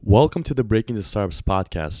Welcome to the Breaking the Startups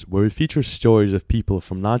podcast, where we feature stories of people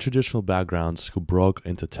from non-traditional backgrounds who broke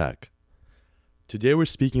into tech. Today we're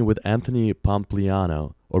speaking with Anthony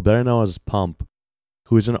Pompliano, or better known as Pump,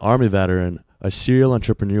 who is an Army veteran, a serial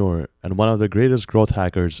entrepreneur, and one of the greatest growth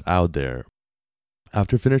hackers out there.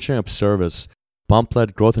 After finishing up service, Pump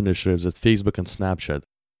led growth initiatives at Facebook and Snapchat,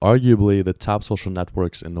 arguably the top social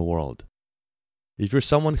networks in the world. If you're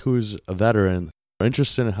someone who's a veteran or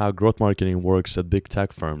interested in how growth marketing works at big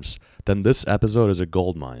tech firms, then this episode is a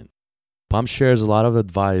goldmine. Pump shares a lot of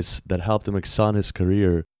advice that helped him excel in his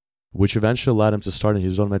career, which eventually led him to starting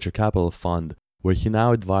his own venture capital fund, where he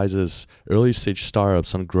now advises early-stage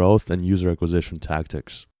startups on growth and user acquisition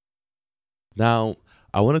tactics. Now,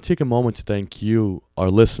 I want to take a moment to thank you,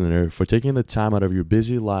 our listener, for taking the time out of your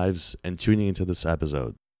busy lives and tuning into this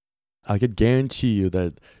episode. I can guarantee you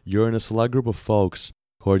that you're in a select group of folks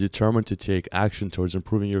who are determined to take action towards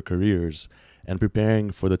improving your careers and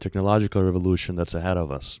preparing for the technological revolution that's ahead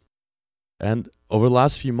of us. And over the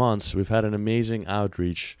last few months, we've had an amazing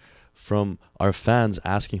outreach from our fans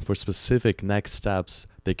asking for specific next steps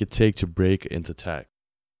they could take to break into tech.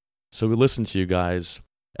 So we listened to you guys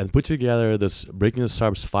and put together this Breaking the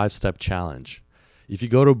Startups 5-step challenge. If you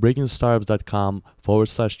go to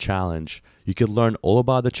breakingthestartups.com/challenge, you can learn all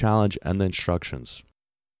about the challenge and the instructions.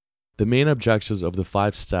 The main objectives of the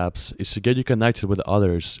 5 steps is to get you connected with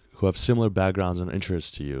others who have similar backgrounds and interests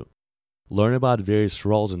to you. Learn about various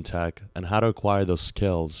roles in tech and how to acquire those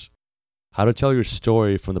skills, how to tell your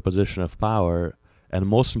story from the position of power, and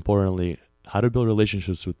most importantly, how to build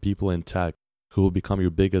relationships with people in tech who will become your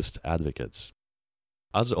biggest advocates.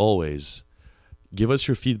 As always, give us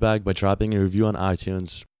your feedback by dropping a review on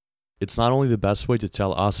iTunes. It's not only the best way to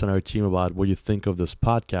tell us and our team about what you think of this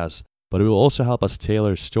podcast, but it will also help us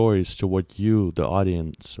tailor stories to what you, the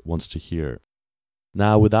audience, wants to hear.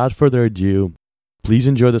 Now, without further ado, please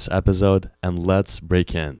enjoy this episode and let's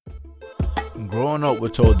break in. Growing up, we're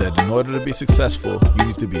told that in order to be successful, you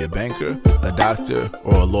need to be a banker, a doctor,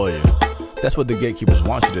 or a lawyer. That's what the gatekeepers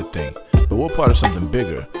want you to think. But we're part of something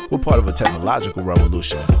bigger. We're part of a technological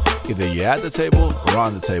revolution. Either you're at the table or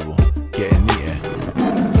on the table, getting eaten.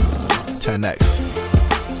 10x.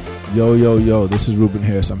 Yo, this is Ruben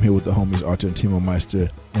Harris. I'm here with the homies Arthur and Timo Meister,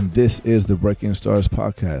 and this is the Breaking Stars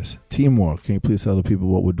podcast. Timur, can you please tell the people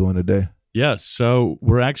what we're doing today? Yes, so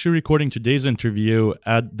we're actually recording today's interview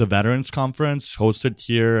at the Veterans Conference hosted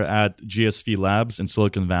here at GSV Labs in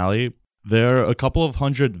Silicon Valley. There are a couple of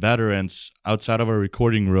hundred veterans outside of our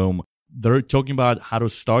recording room. They're talking about how to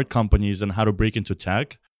start companies and how to break into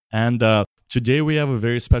tech. And today we have a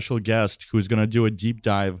very special guest who's going to do a deep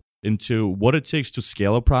dive into what it takes to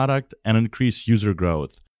scale a product and increase user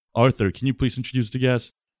growth. Arthur, can you please introduce the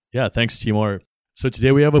guest? Yeah, thanks, Timur. So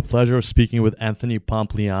today we have a pleasure of speaking with Anthony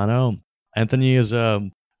Pompliano. Anthony is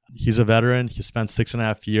he's a veteran. He spent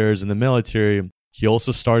 6.5 years in the military. He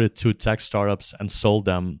also started 2 tech startups and sold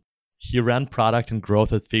them. He ran product and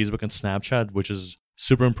growth at Facebook and Snapchat, which is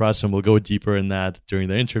super impressive. We'll go deeper in that during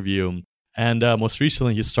the interview. And most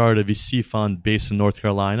recently, he started a VC fund based in North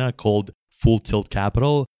Carolina called Full Tilt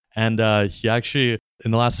Capital. And he actually,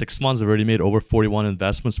 in the last 6 months, have already made over 41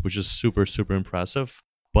 investments, which is super, super impressive.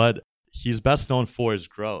 But he's best known for his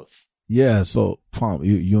growth. Yeah, so Pump,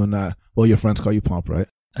 you and I, well, your friends call you Pump, right?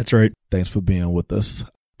 That's right. Thanks for being with us.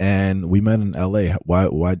 And we met in LA.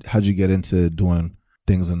 How'd you get into doing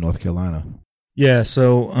things in North Carolina? Yeah,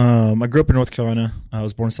 so I grew up in North Carolina. I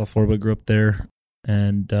was born in South Florida, but grew up there,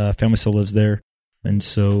 and family still lives there. And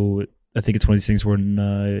so I think it's one of these things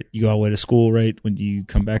when you go all the way to school, right? When you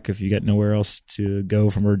come back, if you got nowhere else to go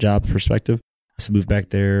from a job perspective. So moved back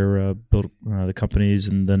there, built the companies,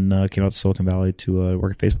 and then came out to Silicon Valley to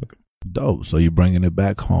work at Facebook. Dope. So you're bringing it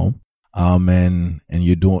back home, and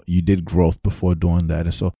you did growth before doing that.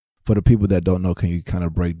 And so for the people that don't know, can you kind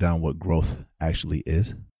of break down what growth actually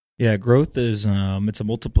is? Yeah, growth is it's a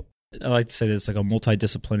multiple. I like to say that it's like a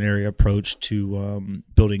multidisciplinary approach to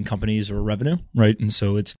building companies or revenue, right? And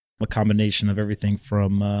so it's a combination of everything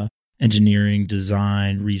from engineering,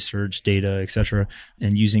 design, research, data, etc.,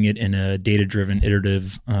 and using it in a data-driven,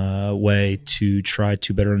 iterative way to try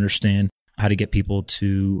to better understand how to get people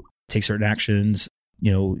to take certain actions,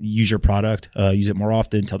 use your product, use it more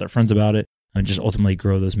often, tell their friends about it, and just ultimately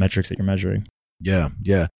grow those metrics that you're measuring. Yeah.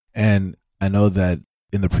 And I know that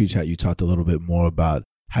in the pre-chat, you talked a little bit more about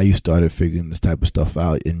how you started figuring this type of stuff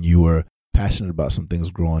out, and you were passionate about some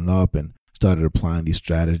things growing up and started applying these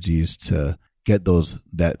strategies to get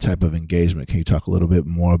that type of engagement. Can you talk a little bit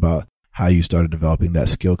more about how you started developing that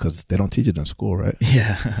skill? Because they don't teach it in school, right?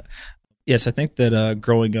 Yeah. Yes, I think that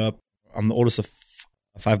growing up, I'm the oldest of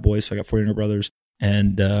 5 boys, so I got 4 younger brothers.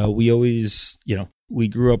 And we always, we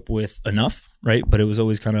grew up with enough, right? But it was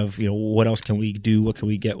always kind of, what else can we do? What can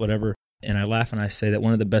we get? Whatever. And I laugh and I say that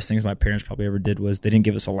one of the best things my parents probably ever did was they didn't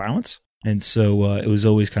give us allowance. And so it was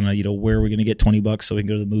always kind of, where are we going to get $20 so we can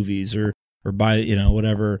go to the movies or buy,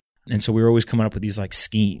 whatever. And so we were always coming up with these like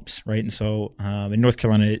schemes, right? And so in North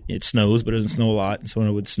Carolina, it snows, but it doesn't snow a lot. And so when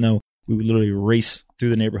it would snow, we would literally race through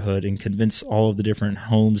the neighborhood and convince all of the different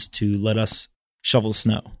homes to let us shovel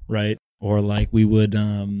snow, right? Or like we would,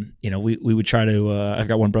 we would try to, I've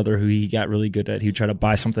got one brother who he got really good at, he would try to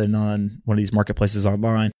buy something on one of these marketplaces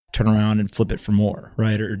online, turn around and flip it for more,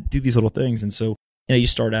 right? Or do these little things. And so, you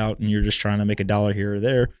start out and you're just trying to make $1 here or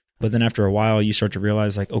there. But then after a while, you start to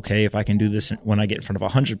realize like, okay, if I can do this when I get in front of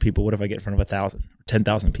 100 people, what if I get in front of 1,000 or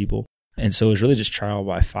 10,000 people? And so it's really just trial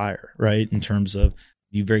by fire, right? In terms of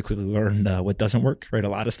you very quickly learn what doesn't work, right? A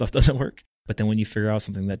lot of stuff doesn't work. But then when you figure out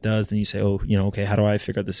something that does, then you say, okay, how do I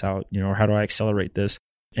figure this out? Or how do I accelerate this?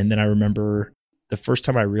 And then I remember the first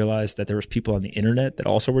time I realized that there was people on the internet that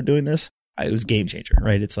also were doing this, it was a game changer,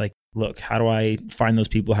 right? It's like, look, how do I find those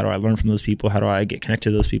people? How do I learn from those people? How do I get connected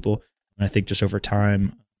to those people? And I think just over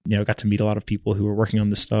time, got to meet a lot of people who were working on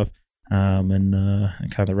this stuff. And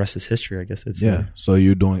kind of the rest is history, I guess. So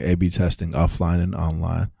you're doing A/B testing offline and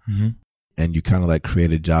online. Mm-hmm. And you kind of like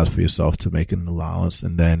created jobs for yourself to make an allowance.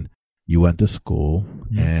 And then you went to school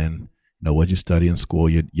and what you study in school.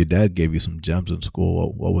 Your dad gave you some gems in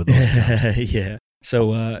school. What were those? Yeah.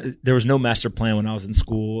 So there was no master plan when I was in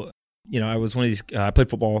school. I was one of these, I played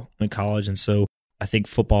football in college. And so I think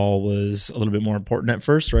football was a little bit more important at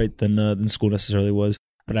first, right, than school necessarily was.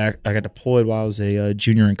 But I got deployed while I was a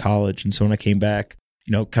junior in college. And so when I came back,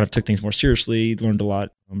 kind of took things more seriously, learned a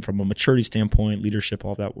lot from a maturity standpoint, leadership,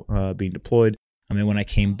 all that being deployed. I mean, when I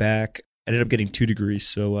came back, I ended up getting 2 degrees.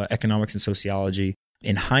 So economics and sociology.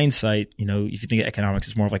 In hindsight, if you think of economics,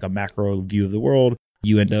 it's more of like a macro view of the world.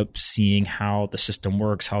 You end up seeing how the system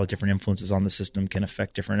works, how different influences on the system can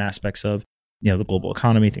affect different aspects of, the global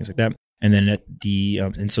economy, things like that. And then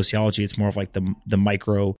in sociology, it's more of like the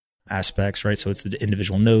micro aspects, right? So it's the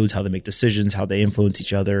individual nodes, how they make decisions, how they influence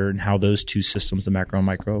each other, and how those two systems, the macro and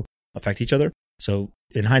micro, affect each other. So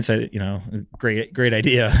in hindsight, great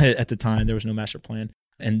idea at the time. There was no master plan.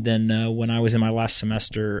 And then when I was in my last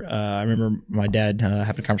semester, I remember my dad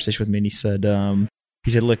having a conversation with me, and he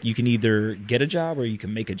said, look, you can either get a job or you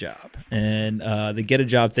can make a job. And the get a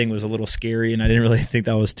job thing was a little scary, and I didn't really think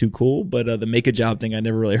that was too cool. But the make a job thing I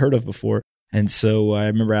never really heard of before. And so I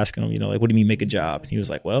remember asking him, what do you mean make a job? And he was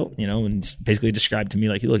like, well, and basically described to me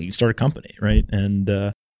like, look, you can start a company, right? And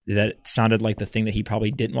that sounded like the thing that he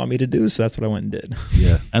probably didn't want me to do. So that's what I went and did.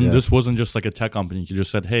 Yeah. And this wasn't just like a tech company. You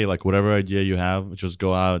just said, hey, like whatever idea you have, just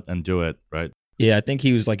go out and do it, right? Yeah, I think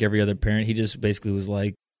he was like every other parent. He just basically was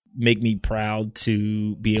like, make me proud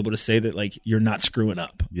to be able to say that like you're not screwing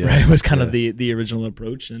up, right? It was kind of the original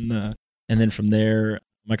approach. And then from there,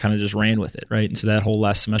 I kind of just ran with it, right? And so that whole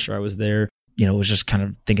last semester I was there, was just kind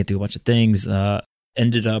of thinking through a bunch of things.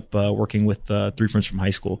 Ended up working with 3 friends from high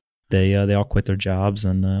school. They all quit their jobs,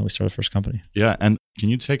 and we started the first company. Yeah, and can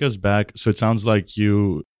you take us back? So it sounds like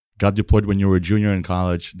you got deployed when you were a junior in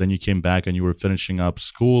college. Then you came back and you were finishing up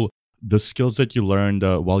school. The skills that you learned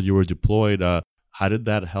while you were deployed, how did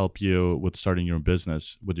that help you with starting your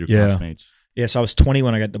business with your classmates? Yeah, so I was 20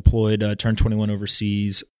 when I got deployed, turned 21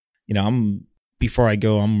 overseas. Before I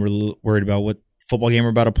go, I'm really worried about what football game we're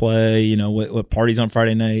about to play, what parties on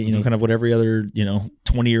Friday night, kind of what every other,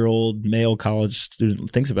 20-year-old male college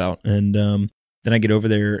student thinks about. And then I get over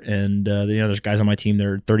there and, there's guys on my team that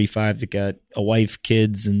are 35 that got a wife,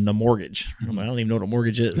 kids, and a mortgage. I'm like, I don't even know what a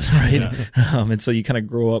mortgage is, right? And so you kind of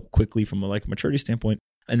grow up quickly from a maturity standpoint.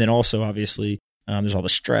 And then also, obviously, there's all the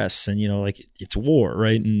stress and, it's war,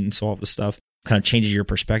 right? And so all the stuff kind of changes your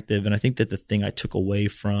perspective. And I think that the thing I took away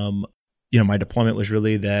from, my deployment was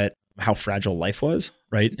really that how fragile life was,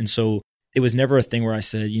 right? And so it was never a thing where I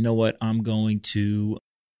said, you know what, I'm going to,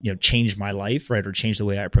 change my life, right? Or change the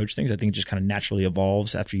way I approach things. I think it just kind of naturally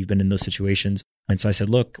evolves after you've been in those situations. And so I said,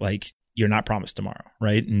 look, you're not promised tomorrow,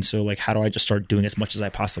 right? And so how do I just start doing as much as I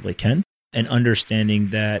possibly can and understanding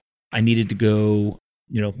that I needed to go,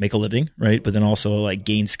 make a living, right? But then also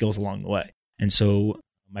gain skills along the way. And so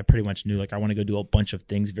I pretty much knew I want to go do a bunch of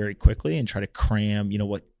things very quickly and try to cram,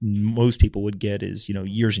 what most people would get is,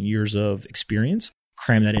 years and years of experience,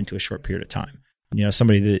 cram that into a short period of time.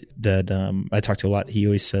 Somebody that I talk to a lot, he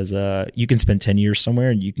always says, you can spend 10 years somewhere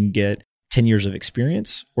and you can get 10 years of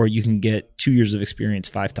experience, or you can get 2 years of experience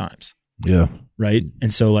 5 times. Yeah. Right.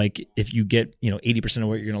 And so if you get, 80% of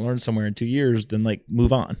what you're going to learn somewhere in 2 years, then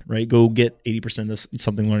move on, right? Go get 80% of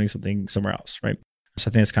something, learning something somewhere else. Right. So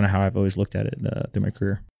I think that's kind of how I've always looked at it through my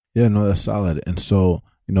career. Yeah, no, that's solid. And so,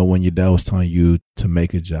 when your dad was telling you to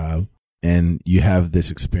make a job and you have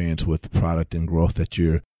this experience with product and growth that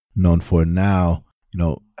you're known for now,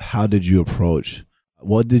 how did you approach,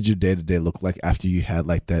 what did your day-to-day look like after you had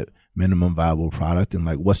like that minimum viable product? And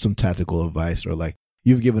like, what's some tactical advice, or like,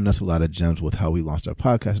 you've given us a lot of gems with how we launched our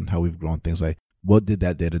podcast and how we've grown things. Like, what did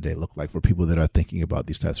that day-to-day look like for people that are thinking about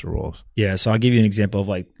these types of roles? Yeah. So I'll give you an example of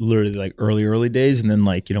like literally like early days, and then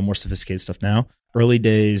like, more sophisticated stuff now. Early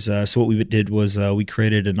days. So what we did was we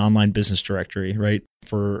created an online business directory, right,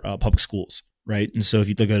 for public schools, right? And so if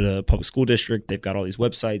you look at a public school district, they've got all these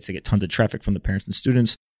websites, they get tons of traffic from the parents and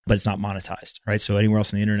students, but it's not monetized, right? So anywhere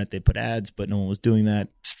else on the internet, they put ads, but no one was doing that.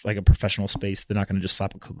 It's like a professional space. They're not going to just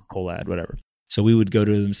slap a Coca-Cola ad, whatever. So we would go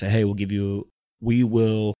to them and say, hey, we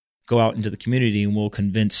will go out into the community and we'll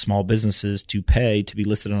convince small businesses to pay to be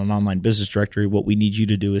listed on an online business directory. What we need you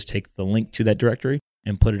to do is take the link to that directory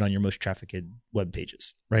and put it on your most trafficked web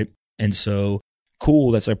pages, right? And so, cool,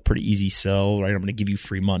 that's a pretty easy sell, right? I'm going to give you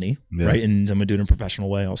free money, right? And I'm going to do it in a professional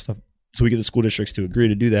way, all stuff. So we get the school districts to agree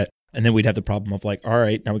to do that. And then we'd have the problem of like, all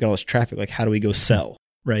right, now we got all this traffic. Like, how do we go sell,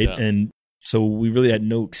 right? Yeah. And so we really had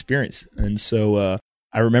no experience. And so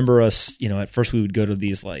I remember us, at first we would go to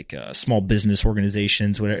these like small business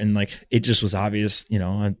organizations, whatever, and like it just was obvious,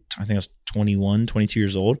 I think I was 21, 22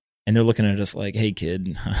 years old. And they're looking at us like, hey,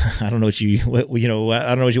 kid, I don't know what you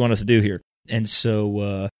want us to do here. And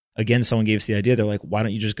so, again, someone gave us the idea. They're like, why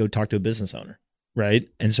don't you just go talk to a business owner, right?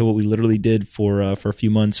 And so what we literally did for a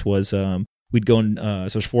few months was we'd go and, so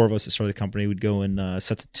there's 4 of us that started the company. We'd go in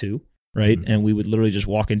sets of 2, right? Mm-hmm. And we would literally just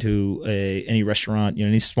walk into any restaurant,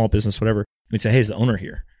 any small business, whatever. We'd say, hey, is the owner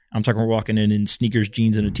here? I'm talking, we're walking in sneakers,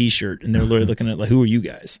 jeans, and a t-shirt, and they're literally looking at like, who are you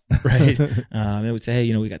guys, right? And they would say,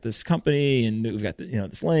 hey, we got this company, and we've got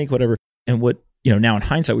this link, whatever. And what now in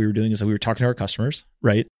hindsight we were doing is that we were talking to our customers,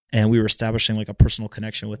 right? And we were establishing like a personal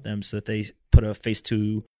connection with them, so that they put a face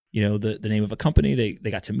to the name of a company.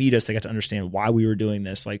 They got to meet us, they got to understand why we were doing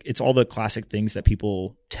this. Like, it's all the classic things that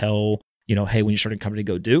people tell hey, when you're starting a company,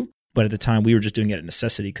 go do. But at the time, we were just doing it at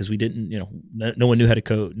necessity because we didn't, no one knew how to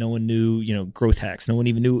code. No one knew, growth hacks. No one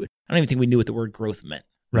even knew, I don't even think we knew what the word growth meant,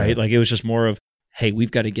 right? Yeah. Like, it was just more of, hey,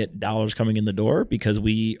 we've got to get dollars coming in the door because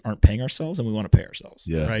we aren't paying ourselves and we want to pay ourselves,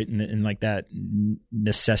 right? And like that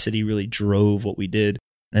necessity really drove what we did.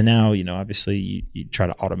 And now, obviously you try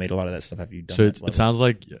to automate a lot of that stuff. Have you done so that? It sounds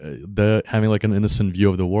like having like an innocent view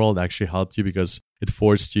of the world actually helped you because it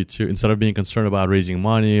forced you to, instead of being concerned about raising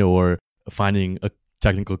money or finding a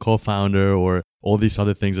technical co-founder or all these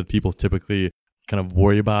other things that people typically kind of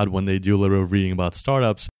worry about when they do a little reading about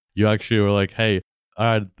startups, you actually were like, hey, all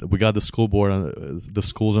right, we got the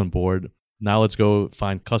schools on board. Now let's go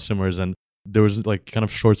find customers. And there was like kind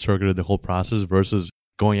of short-circuited the whole process versus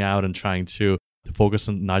going out and trying to focus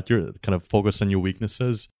on focus on your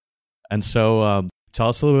weaknesses. And so tell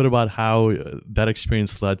us a little bit about how that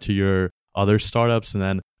experience led to your other startups, and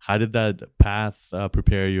then how did that path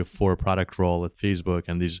prepare you for a product role at Facebook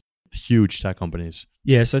and these huge tech companies?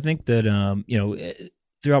 Yeah, so I think that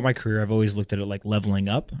throughout my career, I've always looked at it like leveling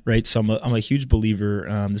up, right? So I'm a huge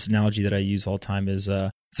believer. This analogy that I use all the time is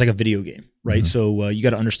it's like a video game, right? Mm-hmm. So you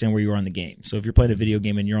got to understand where you are in the game. So if you're playing a video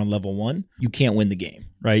game and you're on level 1, you can't win the game,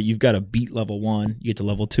 right? You've got to beat level 1, you get to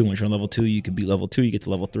level 2. Once you're on level 2, you can beat level 2, you get to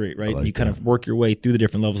level 3, right? And you kind of work your way through the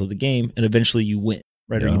different levels of the game, and eventually you win,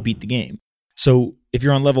 right? Yeah. Or you beat the game. So if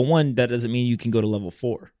you're on level 1, that doesn't mean you can go to level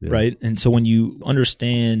 4, right? And so when you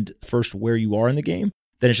understand first where you are in the game,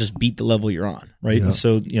 then it's just beat the level you're on, right? Yeah. And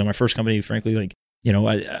so, my first company, frankly, like,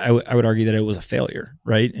 I would argue that it was a failure,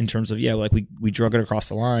 right? In terms of, like we drug it across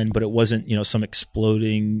the line, but it wasn't, some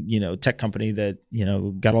exploding, tech company that,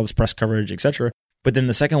 got all this press coverage, et cetera. But then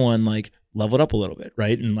the second one, like, leveled up a little bit,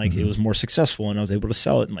 right? And like, it was more successful, and I was able to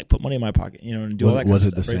sell it and like put money in my pocket, and do all that kind of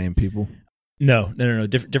stuff. Was it the same people? No,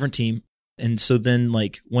 different team. And so then,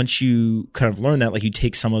 like, once you kind of learn that, like, you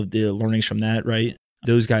take some of the learnings from that, right?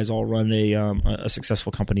 Those guys all run a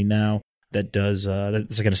successful company now that does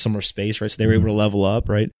that's like in a similar space, right? So they were able to level up,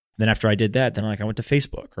 right? Then after I did that, then I went to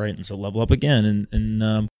Facebook, right? And so level up again, and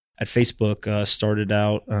at Facebook started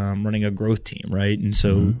out running a growth team, right? And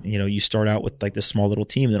so you start out with like this small little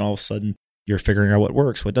team, and then all of a sudden you're figuring out what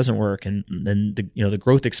works, what doesn't work, and then the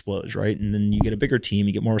growth explodes, right? And then you get a bigger team,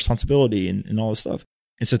 you get more responsibility, and all this stuff.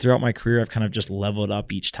 And so throughout my career, I've kind of just leveled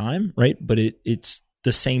up each time, right? But it's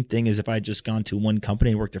the same thing as if I had just gone to one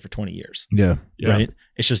company and worked there for 20 years. Yeah. Right?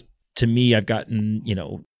 It's just, to me, I've gotten,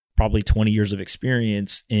 probably 20 years of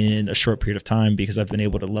experience in a short period of time because I've been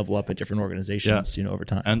able to level up at different organizations, over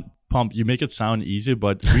time. And Pump, you make it sound easy,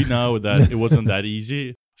 but we know that it wasn't that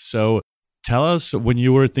easy. So tell us when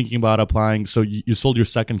you were thinking about applying. So you sold your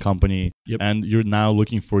second company, and you're now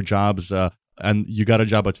looking for jobs, and you got a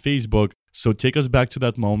job at Facebook. So take us back to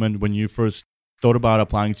that moment when you first thought about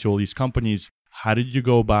applying to all these companies. How did you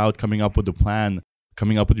go about coming up with the plan,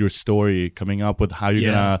 coming up with your story, coming up with how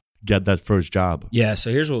you're gonna get that first job? Yeah.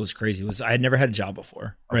 So here's what was crazy: was I had never had a job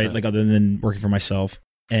before, right? Like other than working for myself.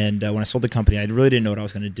 And when I sold the company, I really didn't know what I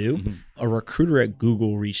was going to do. Mm-hmm. A recruiter at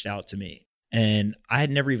Google reached out to me, and I had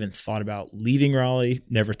never even thought about leaving Raleigh.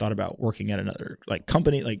 Never thought about working at another like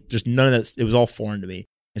company. Like just none of that. It was all foreign to me.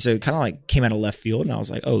 And so it kind of like came out of left field, and I was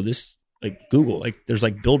like, oh, this like Google, like there's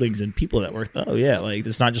like buildings and people that work. Oh yeah, like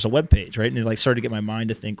it's not just a web page, right? And it like started to get my mind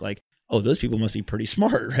to think like, oh, those people must be pretty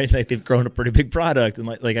smart, right? Like they've grown a pretty big product, and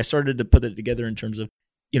like I started to put it together in terms of,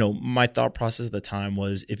 you know, my thought process at the time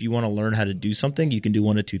was if you want to learn how to do something, you can do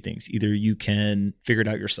one of two things. Either you can figure it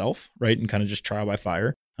out yourself, right? And kind of just trial by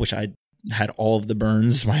fire, which I had all of the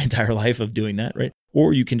burns my entire life of doing that, right?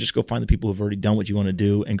 Or you can just go find the people who've already done what you want to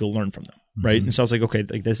do and go learn from them, right? Mm-hmm. And so I was like, okay,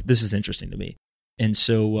 like this is interesting to me. And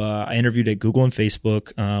so I interviewed at Google and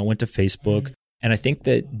Facebook, went to Facebook. And I think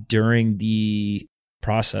that during the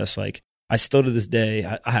process, like I still to this day,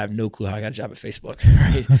 I have no clue how I got a job at Facebook,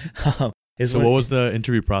 right? So what was the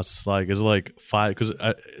interview process like? Is it like 5? Because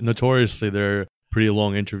notoriously they're pretty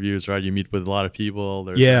long interviews, right? You meet with a lot of people.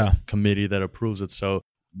 There's a committee that approves it. So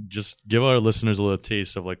just give our listeners a little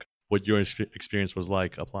taste of like what your experience was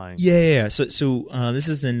like applying. Yeah. So this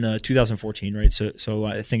is in 2014, right? So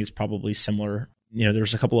I think it's probably similar. You know,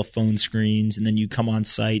 there's a couple of phone screens, and then you come on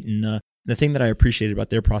site. And the thing that I appreciated about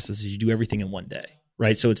their process is you do everything in one day,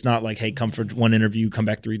 right? So it's not like, hey, come for one interview, come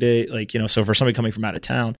back 3 days. Like, you know, so for somebody coming from out of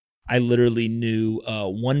town, I literally knew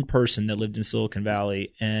one person that lived in Silicon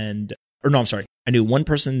Valley I knew one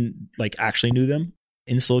person like actually knew them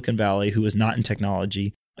in Silicon Valley who was not in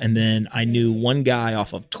technology. And then I knew one guy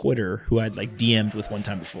off of Twitter who I'd like DM'd with one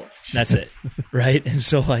time before. That's it. Right. And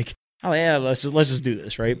so like, oh yeah, let's just do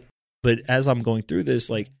this. Right. But as I'm going through this,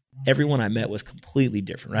 like everyone I met was completely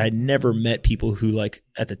different. Right? I had never met people who like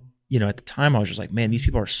at the time I was just like, man, these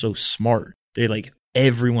people are so smart. They like,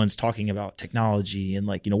 everyone's talking about technology and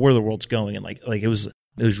like, you know, where the world's going. And like it was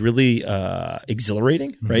really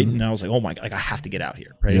exhilarating. Right. Mm-hmm. And I was like, oh my God, like I have to get out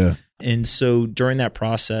here. Right. Yeah. And so during that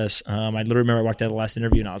process, I literally remember I walked out of the last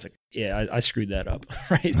interview and I was like, yeah, I screwed that up.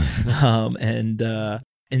 Right.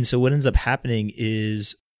 And so what ends up happening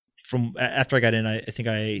is from after I got in, I think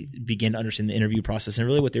I began to understand the interview process, and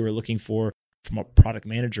really what they were looking for from a product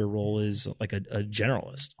manager role is like a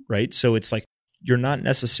generalist. Right. So it's like, you're not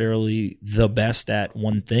necessarily the best at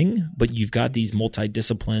one thing, but you've got these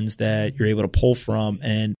multi-disciplines that you're able to pull from,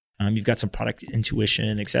 and you've got some product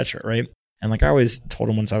intuition, et cetera, right? And like I always told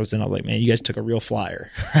them once I was in, I was like, man, you guys took a real flyer,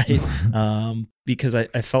 right? Because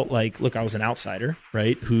I felt like, look, I was an outsider,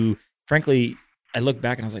 right? Who, frankly, I look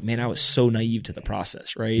back and I was like, man, I was so naive to the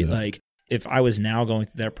process, right? Yeah. Like if I was now going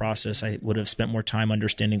through that process, I would have spent more time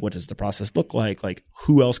understanding what does the process look like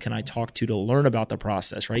who else can I talk to learn about the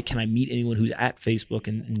process, right? Can I meet anyone who's at Facebook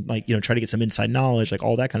and like, you know, try to get some inside knowledge, like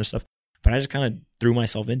all that kind of stuff. But I just kind of threw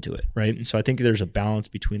myself into it, right? And so I think there's a balance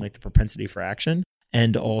between like the propensity for action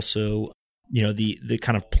and also, you know, the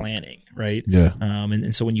kind of planning, right? Yeah.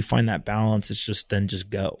 And so when you find that balance, it's just then just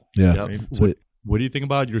go. Yeah. Right? So, what do you think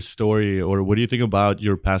about your story, or what do you think about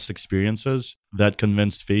your past experiences that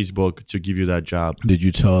convinced Facebook to give you that job? Did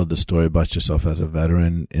you tell the story about yourself as a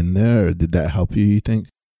veteran in there, or did that help you think?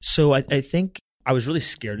 So I think I was really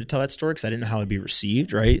scared to tell that story because I didn't know how it'd be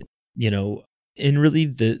received, right? You know, and really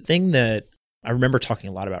the thing that I remember talking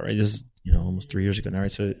a lot about, right? This is, you know, almost 3 years ago now,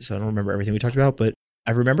 right? So I don't remember everything we talked about, but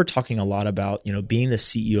I remember talking a lot about, you know, being the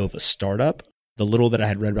CEO of a startup, the little that I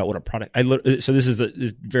had read about what a product, so this is a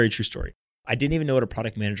very true story. I didn't even know what a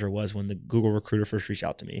product manager was when the Google recruiter first reached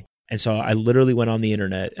out to me. And so I literally went on the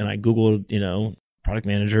internet and I Googled, you know, product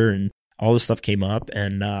manager, and all this stuff came up.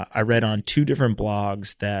 And I read on 2 different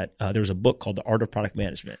blogs that there was a book called The Art of Product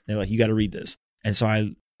Management. They're like, you got to read this. And so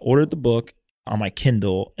I ordered the book on my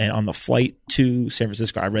Kindle, and on the flight to San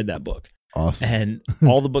Francisco, I read that book. Awesome. And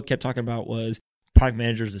all the book kept talking about was product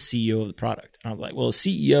manager is the CEO of the product. And I was like, well, a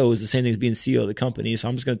CEO is the same thing as being the CEO of the company. So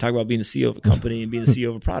I'm just going to talk about being the CEO of a company and being the CEO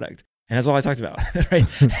of a product. And that's all I talked about,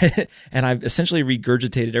 right? And I essentially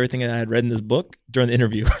regurgitated everything that I had read in this book during the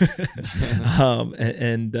interview,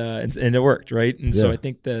 and it worked, right? And so I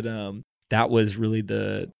think that that was really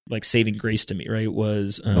the like saving grace to me, right?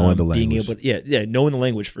 Was knowing the language. Being able to, knowing the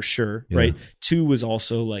language for sure, right? 2 was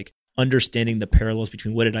also like understanding the parallels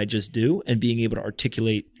between what did I just do and being able to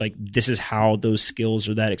articulate like this is how those skills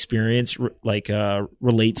or that experience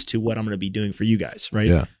relates to what I'm going to be doing for you guys, right?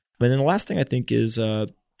 Yeah. But then the last thing I think is,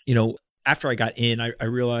 you know, after I got in, I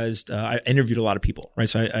realized I interviewed a lot of people, right?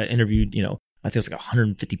 So I interviewed, I think it was like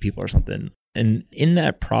 150 people or something. And in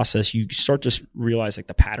that process, you start to realize like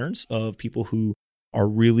the patterns of people who are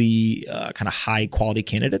really kind of high quality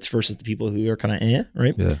candidates versus the people who are kind of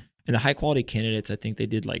right? Yeah. And the high quality candidates, I think they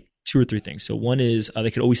did like 2 or 3 things. So one is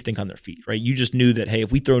they could always think on their feet, right? You just knew that, hey,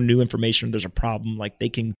 if we throw new information, there's a problem, like they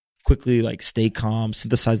can quickly like stay calm,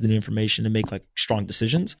 synthesize the new information and make like strong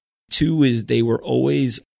decisions. 2 is they were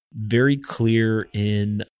always very clear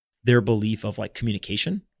in their belief of like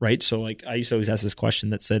communication, right? So like I used to always ask this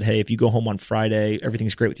question that said, hey, if you go home on Friday,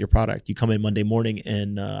 everything's great with your product. You come in Monday morning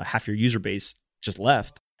and half your user base just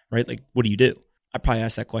left, right? Like, what do? I probably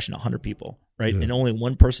asked that question 100 people, right? Yeah. And only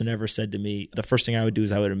one person ever said to me, the first thing I would do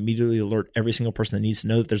is I would immediately alert every single person that needs to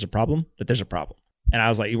know that there's a problem, And I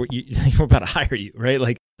was like, we're about to hire you, right?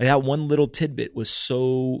 Like that one little tidbit was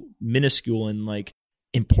so minuscule and like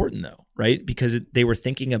important though, right? Because they were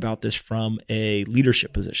thinking about this from a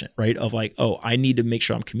leadership position, right? Of like, oh, I need to make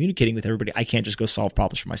sure I'm communicating with everybody. I can't just go solve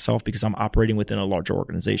problems for myself because I'm operating within a larger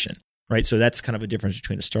organization, right? So that's kind of a difference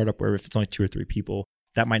between a startup where if it's only 2 or 3 people,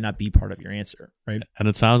 that might not be part of your answer, right? And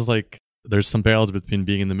it sounds like there's some parallels between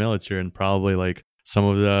being in the military and probably like some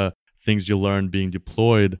of the things you learned being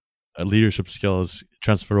deployed, leadership skills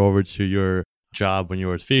transfer over to your job when you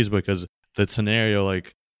were at Facebook, because that scenario,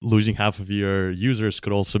 like losing half of your users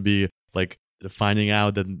could also be like finding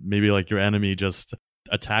out that maybe like your enemy just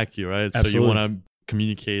attacked you, right? Absolutely. So you want to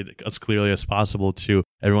communicate as clearly as possible to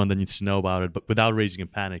everyone that needs to know about it, but without raising a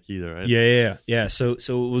panic either, right? Yeah. So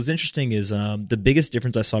what was interesting is the biggest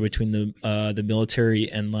difference I saw between the military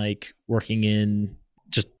and like working in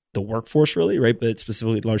just the workforce, really, right? But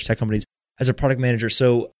specifically large tech companies. As a product manager,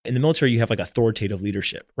 so in the military, you have like authoritative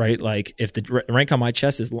leadership, right? Like if the rank on my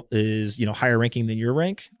chest is higher ranking than your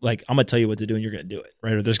rank, like I'm gonna tell you what to do and you're gonna do it,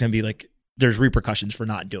 right? Or there's gonna be like there's repercussions for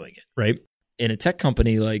not doing it, right? In a tech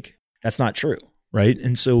company, like that's not true, right?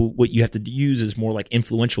 And so what you have to use is more like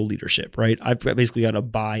influential leadership, right? I've basically got to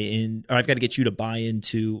buy in, or I've got to get you to buy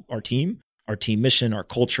into our team mission, our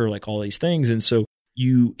culture, like all these things, and so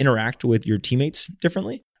you interact with your teammates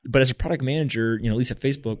differently. But as a product manager, at least at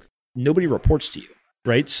Facebook, nobody reports to you,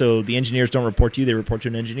 right? So the engineers don't report to you, they report to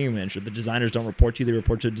an engineering manager. The designers don't report to you, they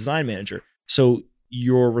report to a design manager. So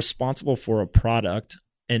you're responsible for a product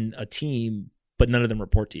and a team, but none of them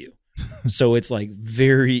report to you. So it's like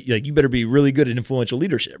you better be really good at influential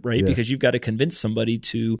leadership, right? Yeah. Because you've got to convince somebody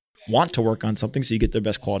to want to work on something so you get their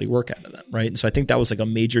best quality work out of them, right? And so I think that was like a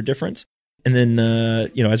major difference. And then,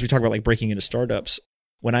 as we talk about like breaking into startups,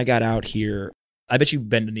 when I got out here, I bet you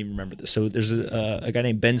Ben didn't even remember this. So there's a guy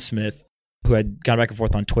named Ben Smith who had gone back and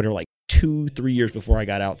forth on Twitter like 2-3 years before I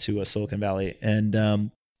got out to Silicon Valley.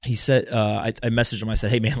 And he said, I messaged him. I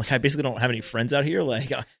said, hey man, like I basically don't have any friends out here.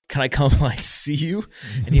 Like, can I come like see you?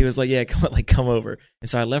 And he was like, yeah, come over. And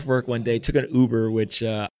so I left work one day, took an Uber, which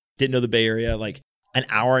didn't know the Bay Area, like an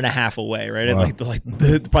hour and a half away, right? Wow. And probably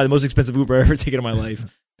the most expensive Uber I've ever taken in my life.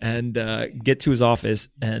 And get to his office.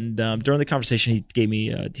 And during the conversation, he gave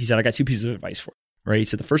me, he said, I got 2 pieces of advice for you. Right. He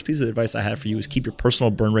said, the first piece of advice I have for you is keep your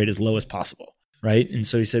personal burn rate as low as possible. Right. And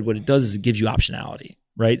so he said, what it does is it gives you optionality.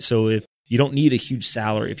 Right. So if you don't need a huge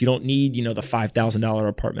salary, if you don't need, the $5,000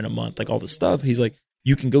 apartment a month, like all this stuff, he's like,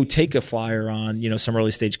 you can go take a flyer on, some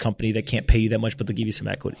early stage company that can't pay you that much, but they'll give you some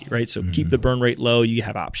equity. Right. So keep the burn rate low. You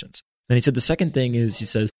have options. Then he said, the second thing is, he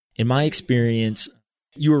says, in my experience,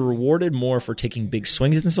 you are rewarded more for taking big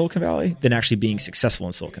swings in Silicon Valley than actually being successful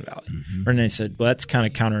in Silicon Valley. Mm-hmm. And I said, well, that's kind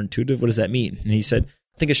of counterintuitive. What does that mean? And he said,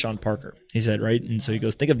 think of Sean Parker. He said, right? And so he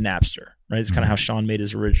goes, think of Napster, right? It's kind of how Sean made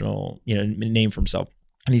his original, name for himself.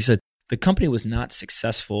 And he said, the company was not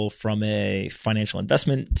successful from a financial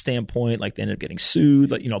investment standpoint. Like they ended up getting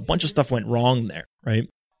sued. Like, a bunch of stuff went wrong there, right?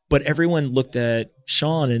 But everyone looked at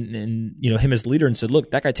Sean and him as the leader and said,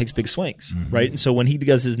 look, that guy takes big swings, right? And so when he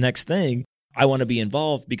does his next thing, I want to be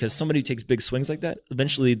involved because somebody who takes big swings like that,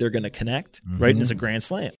 eventually they're going to connect, right? And it's a grand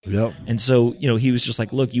slam. Yep. And so, he was just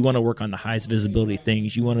like, look, you want to work on the highest visibility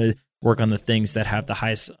things. You want to work on the things that have the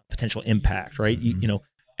highest potential impact, right?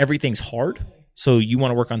 Everything's hard. So you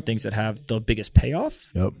want to work on things that have the biggest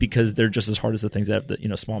payoff because they're just as hard as the things that have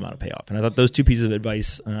the, small amount of payoff. And I thought those 2 pieces of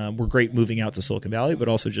advice were great moving out to Silicon Valley, but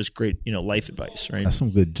also just great, life advice, right? That's some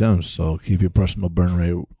good gems. So keep your personal burn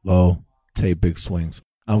rate low, take big swings.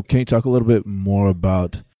 Can you talk a little bit more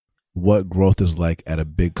about what growth is like at a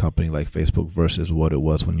big company like Facebook versus what it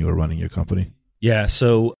was when you were running your company? Yeah.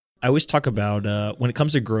 So I always talk about when it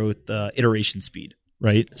comes to growth, iteration speed,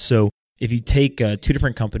 right? So if you take 2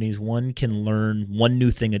 different companies, one can learn one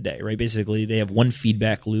new thing a day, right? Basically, they have one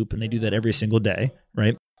feedback loop and they do that every single day,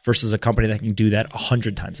 right? Versus a company that can do that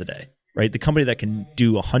 100 times a day, right? The company that can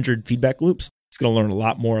do 100 feedback loops is going to learn a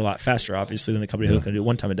lot more, a lot faster, obviously, than the company that can do it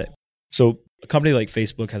one time a day. So a company like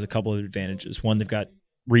Facebook has a couple of advantages. One, they've got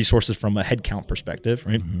resources from a headcount perspective,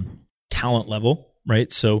 right? Talent level,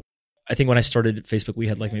 right? So I think when I started at Facebook, we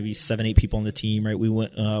had like maybe 7-8 people on the team, right? We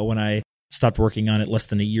went when I stopped working on it less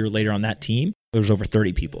than a year later on that team, there was over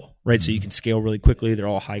 30 people, right? So you can scale really quickly. They're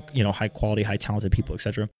all high quality, high talented people, et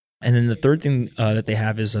cetera. And then the third thing that they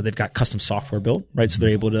have is they've got custom software built, right? So they're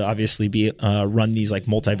able to obviously run these like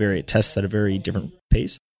multivariate tests at a very different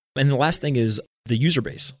pace. And the last thing is the user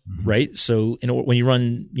base, right? So when you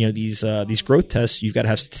run these growth tests, you've got to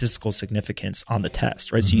have statistical significance on the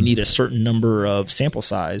test, right? So you need a certain number of sample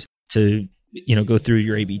size to go through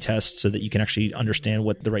your A/B test so that you can actually understand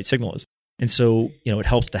what the right signal is. And so it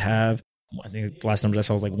helps to have, I think the last numbers I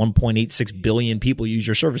saw was like 1.86 billion people use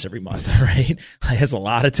your service every month, right? That's a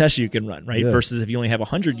lot of tests you can run, right? Yeah. Versus if you only have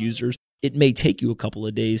 100 users, it may take you a couple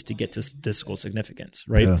of days to get to statistical significance,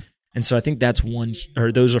 right? Yeah. And so I think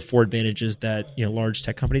those are 4 advantages that large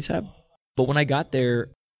tech companies have. But when I got there,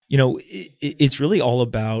 it's really all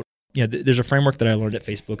about, there's a framework that I learned at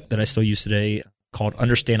Facebook that I still use today called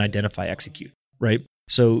Understand, Identify, Execute, right?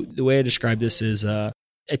 So the way I describe this is,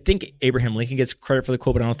 I think Abraham Lincoln gets credit for the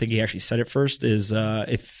quote, but I don't think he actually said it first, is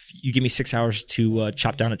if you give me 6 hours to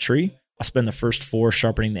chop down a tree, I'll spend the first 4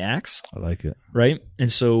 sharpening the axe. I like it. Right? And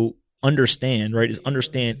so understand, right, is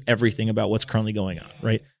understand everything about what's currently going on,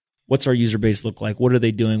 right? What's our user base look like? What are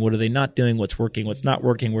they doing? What are they not doing? What's working? What's not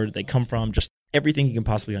working? Where did they come from? Just everything you can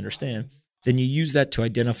possibly understand. Then you use that to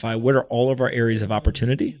identify what are all of our areas of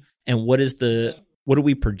opportunity and what do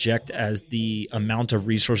we project as the amount of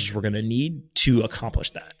resources we're going to need to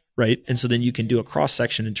accomplish that, right? And so then you can do a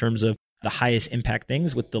cross-section in terms of the highest impact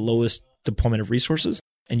things with the lowest deployment of resources,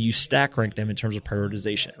 and you stack rank them in terms of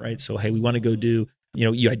prioritization, right? So, hey, we want to go do,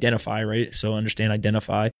 you identify, right? So understand,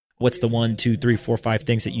 identify. What's the 1, 2, 3, 4, 5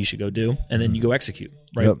 things that you should go do? And then you go execute,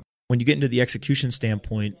 right? Yep. When you get into the execution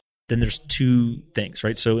standpoint, then there's 2 things,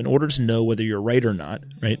 right? So in order to know whether you're right or not,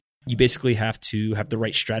 right, you basically have to have the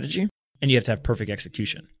right strategy and you have to have perfect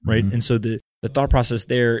execution, right? And so the thought process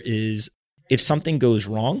there is if something goes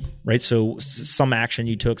wrong, right? So some action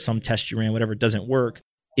you took, some test you ran, whatever, it doesn't work.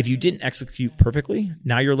 If you didn't execute perfectly,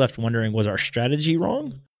 now you're left wondering, was our strategy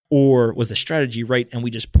wrong or was the strategy right and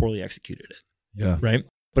we just poorly executed it? Yeah. Right?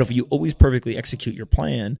 But if you always perfectly execute your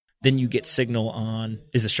plan, then you get signal on,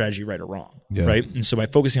 is the strategy right or wrong, right? And so by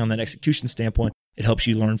focusing on that execution standpoint, it helps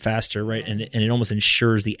you learn faster, right? And it almost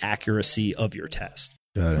ensures the accuracy of your test.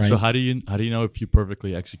 Got it. Right? So how do you know if you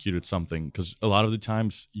perfectly executed something? Because a lot of the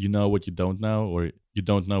times you know what you don't know, or you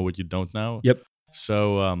don't know what you don't know. Yep.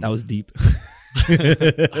 So that was deep.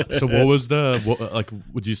 So what was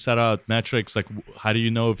would you set out metrics? Like, how do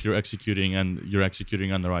you know if you're executing and you're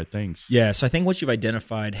executing on the right things? Yeah. So I think once you've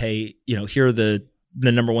identified, hey, here are the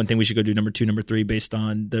number 1 thing we should go do, number 2, number 3, based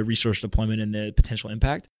on the resource deployment and the potential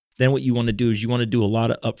impact, then what you want to do is you want to do a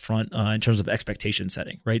lot of upfront in terms of expectation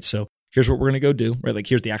setting, right? So here's what we're going to go do, right? Like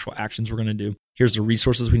here's the actual actions we're going to do. Here's the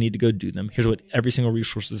resources we need to go do them. Here's what every single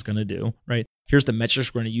resource is going to do, right? Here's the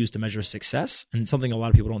metrics we're going to use to measure success. And something a lot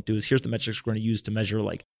of people don't do is here's the metrics we're going to use to measure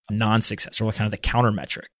like non-success or like kind of the counter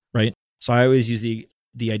metric, right? So I always use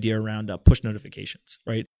the idea around push notifications,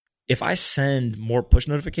 right? If I send more push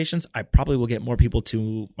notifications, I probably will get more people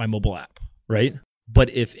to my mobile app, right?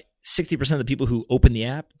 But if 60% of the people who open the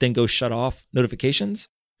app then go shut off notifications,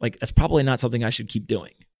 like that's probably not something I should keep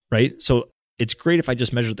doing, right? So it's great if I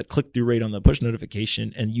just measure the click-through rate on the push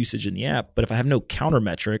notification and usage in the app, but if I have no counter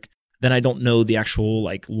metric, then I don't know the actual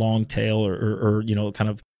like long tail or kind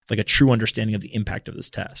of like a true understanding of the impact of this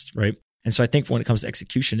test, right? And so I think when it comes to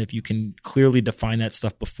execution, if you can clearly define that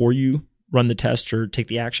stuff before you run the test or take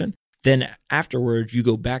the action, then afterwards you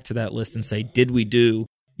go back to that list and say, did we do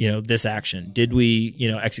this action? Did we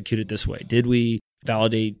execute it this way? Did we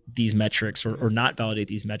validate these metrics or not validate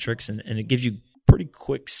these metrics? And it gives you pretty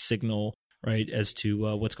quick signal, right, as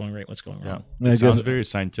to what's going right, what's going wrong. Yeah. It sounds very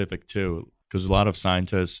scientific too, because a lot of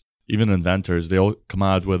scientists, even inventors, they all come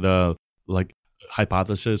out with a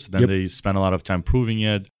hypothesis, then they spend a lot of time proving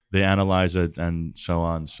it, they analyze it, and so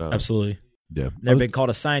on. So absolutely. Yeah. Never been called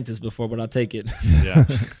a scientist before, but I'll take it. Yeah.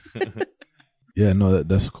 Yeah, no,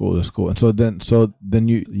 that's cool. That's cool. And so then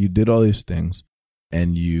you did all these things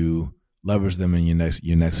and you leverage them in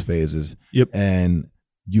your next phases. Yep. And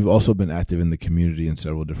you've also been active in the community in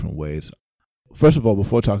several different ways. First of all,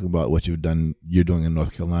 before talking about what you're doing in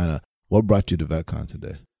North Carolina, what brought you to VetCon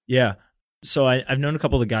today? Yeah. So I've known a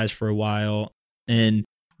couple of the guys for a while. And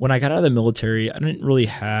when I got out of the military, I didn't really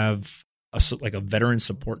have a veteran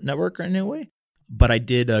support network in any way. But I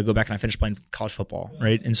did go back and I finished playing college football,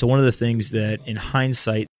 right? And so one of the things that in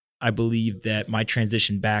hindsight, I believe that my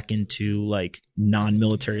transition back into like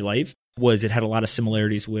non-military life was it had a lot of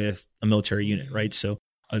similarities with a military unit, right? So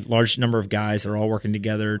a large number of guys that are all working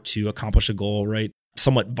together to accomplish a goal, right?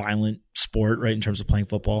 Somewhat violent sport, right? In terms of playing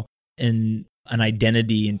football, and an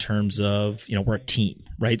identity in terms of, we're a team,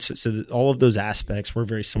 right? So all of those aspects were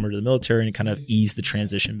very similar to the military, and it kind of eased the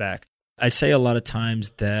transition back. I say a lot of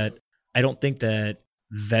times that I don't think that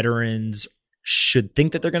veterans should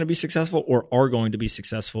think that they're going to be successful or are going to be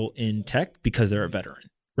successful in tech because they're a veteran,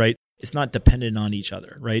 right? It's not dependent on each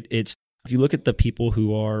other, right? It's, if you look at the people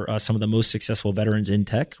who are some of the most successful veterans in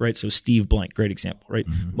tech, right? So Steve Blank, great example, right?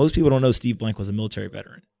 Mm-hmm. Most people don't know Steve Blank was a military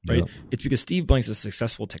veteran, right? Yep. It's because Steve Blank's a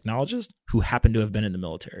successful technologist who happened to have been in the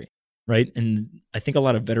military, right? And I think a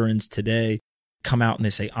lot of veterans today come out and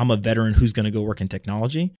they say, I'm a veteran who's going to go work in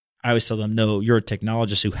technology. I always tell them, no, you're a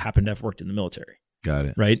technologist who happened to have worked in the military. Got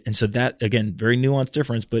it. Right. And so that, again, very nuanced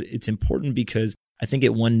difference, but it's important because I think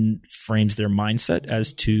it frames their mindset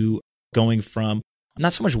as to going from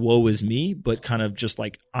not so much woe is me, but kind of just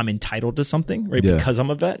like I'm entitled to something, right? Yeah. Because I'm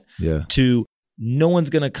a vet, to no one's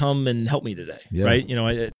going to come and help me today,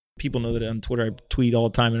 right? People know that on Twitter, I tweet all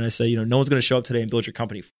the time and I say, no one's going to show up today and build your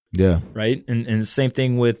company. Yeah. Right. And the same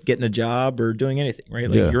thing with getting a job or doing anything, right?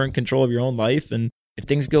 Like you're in control of your own life, and if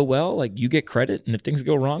things go well, like you get credit, and if things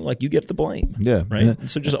go wrong, like you get the blame. Yeah. Right. And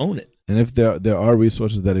so just own it. And if there are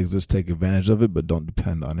resources that exist, take advantage of it, but don't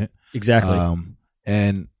depend on it. Exactly.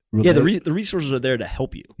 And the resources are there to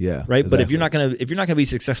help you. Yeah. Right. Exactly. But if you're not gonna be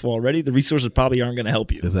successful already, the resources probably aren't gonna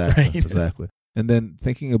help you. Exactly. Right? Exactly. And then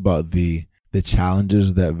thinking about the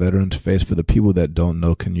challenges that veterans face, for the people that don't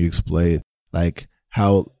know, can you explain like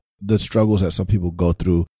how the struggles that some people go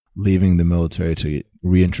through leaving the military to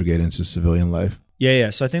reintegrate into civilian life?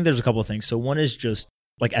 Yeah. So I think there's a couple of things. So one is just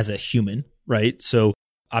like as a human, right? So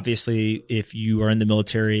obviously, if you are in the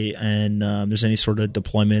military and there's any sort of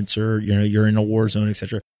deployments or you're in a war zone, et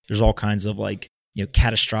cetera, there's all kinds of like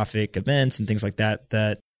catastrophic events and things like that.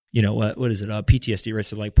 What is it? PTSD, right?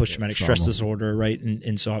 So like post-traumatic stress disorder, right?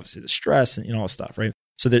 And so obviously the stress and all that stuff, right?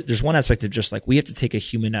 So there's one aspect of just like we have to take a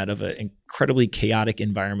human out of an incredibly chaotic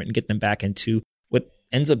environment and get them back into what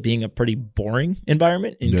ends up being a pretty boring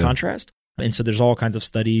environment in contrast. And so there's all kinds of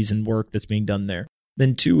studies and work that's being done there.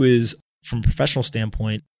 Then two is, from a professional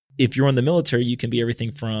standpoint, if you're in the military, you can be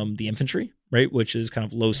everything from the infantry, right, which is kind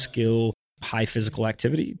of low skill, high physical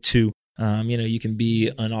activity, to you can be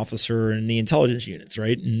an officer in the intelligence units,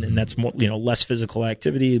 right, and that's more less physical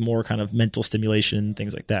activity, more kind of mental stimulation,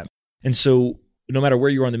 things like that. And so no matter where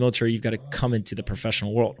you are in the military, you've got to come into the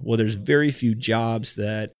professional world. Well, there's very few jobs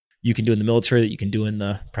that you can do in the military that you can do in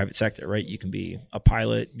the private sector, right? You can be a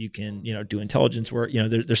pilot, you can do intelligence work.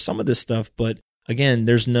 There's some of this stuff, but again,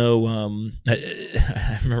 there's no,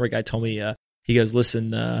 I remember a guy told me, he goes,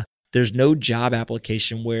 listen, there's no job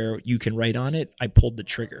application where you can write on it, I pulled the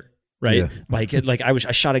trigger, right? Yeah. like I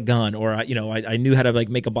shot a gun, or I knew how to like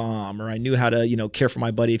make a bomb, or I knew how to, care for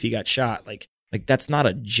my buddy if he got shot. Like that's not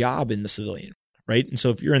a job in the civilian, right? And so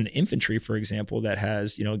if you're in the infantry, for example, that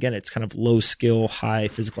has, again, it's kind of low skill, high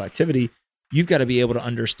physical activity, you've got to be able to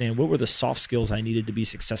understand what were the soft skills I needed to be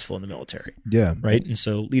successful in the military. Yeah. Right. And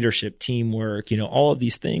so leadership, teamwork, all of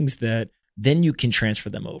these things that then you can transfer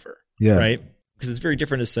them over. Yeah. Right. Because it's very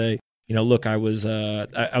different to say, look, I was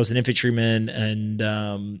an infantryman and,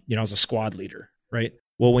 I was a squad leader. Right.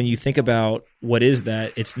 Well, when you think about what is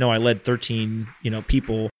that, it's I led 13,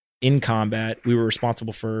 people in combat. We were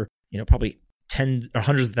responsible for, probably tens or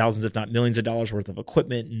hundreds of thousands, if not millions of dollars worth of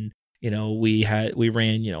equipment. And, we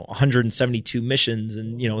ran, 172 missions,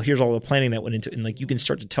 and, here's all the planning that went into it. And like, you can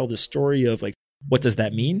start to tell the story of like, what does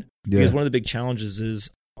that mean? Yeah. Because one of the big challenges is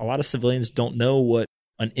a lot of civilians don't know what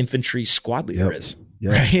an infantry squad leader is.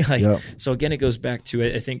 Right. So again, it goes back to,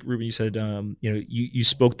 I think, Ruben, you said, you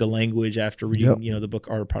spoke the language after reading, the book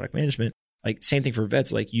Art of Product Management. Like same thing for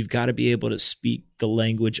vets. Like you've got to be able to speak the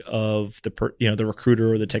language of the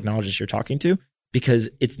recruiter or the technologist you're talking to, because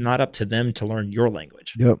it's not up to them to learn your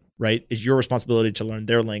language. Yep. Right. It's your responsibility to learn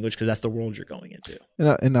their language, because that's the world you're going into.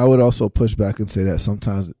 And I would also push back and say that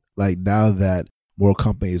sometimes, like now that more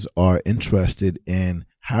companies are interested in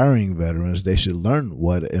hiring veterans, they should learn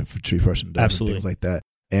what an infantry person does. Absolutely. And things like that.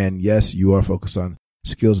 And yes, you are focused on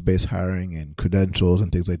skills-based hiring and credentials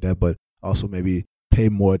and things like that, but also maybe pay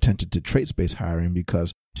more attention to traits-based hiring,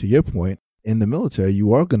 because to your point, in the military,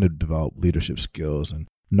 you are going to develop leadership skills and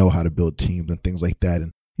know how to build teams and things like that,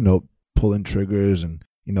 and pulling triggers, and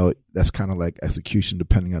that's kind of like execution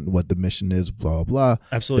depending on what the mission is, blah blah.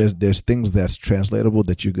 Absolutely. There's things that's translatable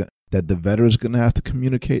that that the veteran's going to have to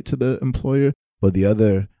communicate to the employer, but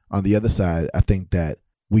on the other side, I think that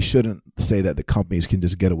we shouldn't say that the companies can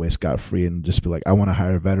just get away scot-free and just be like, I want to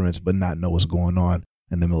hire veterans, but not know what's going on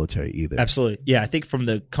in the military either. Absolutely. Yeah, I think from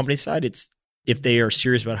the company side, it's if they are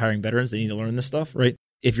serious about hiring veterans, they need to learn this stuff, right?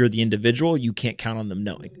 If you're the individual, you can't count on them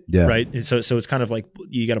knowing, right? And so it's kind of like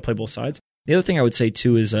you got to play both sides. The other thing I would say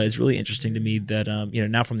too is it's really interesting to me that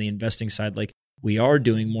now from the investing side, like we are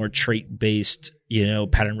doing more trait-based,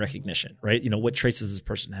 pattern recognition, right? What traits does this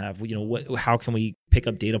person have? How can we pick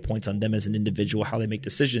up data points on them as an individual, how they make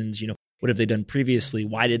decisions? What have they done previously?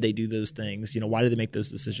 Why did they do those things? Why did they make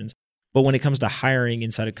those decisions? But when it comes to hiring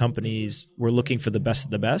inside of companies, we're looking for the best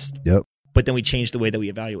of the best. Yep. But then we change the way that we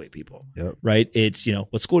evaluate people. Yep. Right? It's,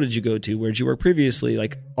 what school did you go to? Where did you work previously?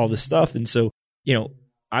 Like all this stuff. And so,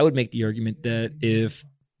 I would make the argument that if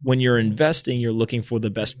when you're investing, you're looking for the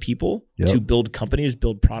best people to build companies,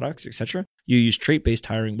 build products, etc. You use trait-based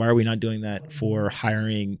hiring. Why are we not doing that for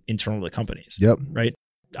hiring internal to companies? Yep. Right?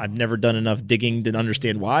 I've never done enough digging to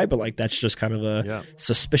understand why, but like that's just kind of a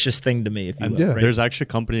suspicious thing to me. If you will, right? There's actually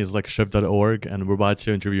companies like Shift.org, and we're about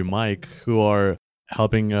to interview Mike, who are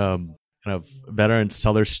helping kind of veterans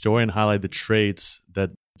tell their story and highlight the traits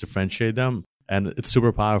that differentiate them. And it's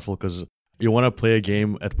super powerful because you want to play a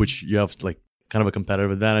game at which you have like kind of a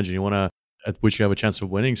competitive advantage, and you want to at which you have a chance of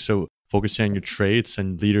winning. So focusing on your traits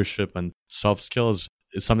and leadership and soft skills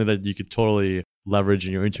is something that you could totally leverage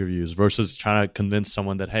in your interviews versus trying to convince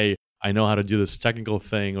someone that, hey, I know how to do this technical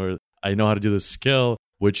thing, or I know how to do this skill,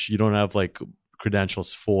 which you don't have like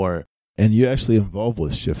credentials for. And you're actually involved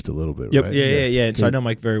with Shift a little bit, right? Yeah. And so I know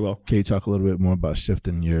Mike very well. Can you talk a little bit more about Shift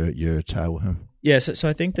and your chat with him? Yeah, so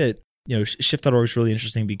I think that Shift.org is really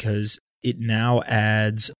interesting because it now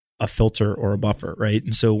adds a filter or a buffer, right?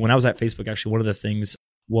 And so when I was at Facebook, actually, one of the things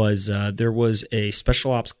was there was a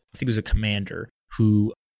special ops, I think it was a commander,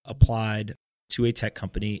 who applied to a tech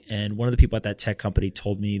company. And one of the people at that tech company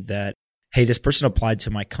told me that, hey, this person applied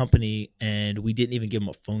to my company and we didn't even give them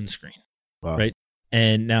a phone screen, right?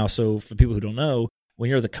 And now, so for people who don't know, when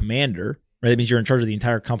you're the commander, right, that means you're in charge of the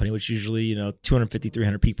entire company, which usually, 250,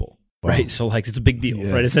 300 people. Wow. Right. So like it's a big deal,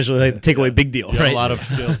 right? Essentially like take away big deal, you right? A lot of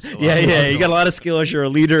skills. You got a lot of skills. You're a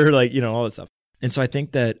leader, like, all that stuff. And so I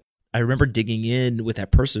think that I remember digging in with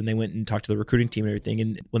that person. They went and talked to the recruiting team and everything.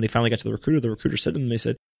 And when they finally got to the recruiter said to them, they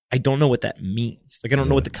said, I don't know what that means. Like, I don't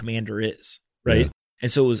know what the commander is. Right. Yeah.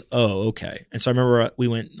 And so it was, okay. And so I remember we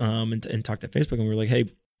went and talked at Facebook and we were like, hey,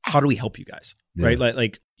 how do we help you guys? Yeah. Right.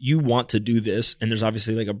 Like you want to do this. And there's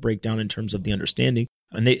obviously like a breakdown in terms of the understanding.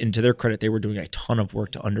 And to their credit, they were doing a ton of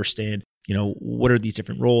work to understand, what are these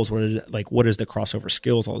different roles? What is the crossover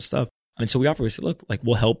skills, all this stuff. And so we said, look, like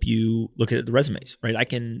we'll help you look at the resumes, right? I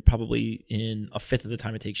can probably in a fifth of the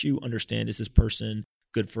time it takes you understand, is this person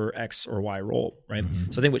good for X or Y role, right?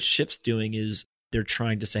 Mm-hmm. So I think what Shift's doing is they're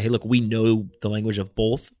trying to say, hey, look, we know the language of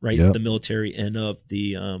both, right? Yep. The military and of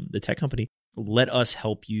the tech company. Let us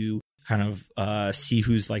help you kind of see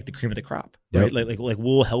who's like the cream of the crop, right? Yep. Like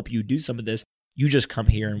we'll help you do some of this. You just come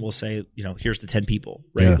here and we'll say, here's the 10 people,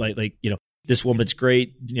 right? Yeah. This woman's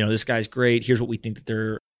great. This guy's great. Here's what we think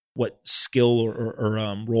that what skill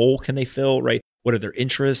or role can they fill, right? What are their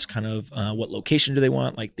interests? Kind of what location do they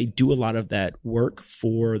want? Like they do a lot of that work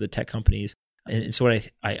for the tech companies. And so what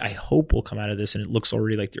I hope will come out of this, and it looks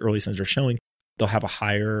already like the early signs are showing, they'll have a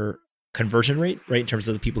higher conversion rate, right? In terms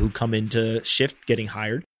of the people who come into Shift getting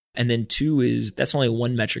hired. And then two is that's only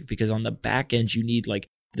one metric because on the back end, you need like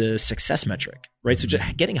the success metric, right? So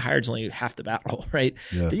just getting hired is only half the battle, right?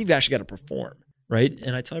 Yeah. Then you've actually got to perform, right?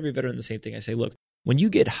 And I tell every veteran the same thing. I say, look, when you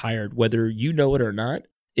get hired, whether you know it or not,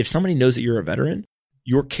 if somebody knows that you're a veteran,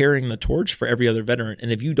 you're carrying the torch for every other veteran.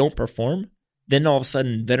 And if you don't perform, then all of a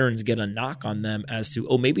sudden veterans get a knock on them as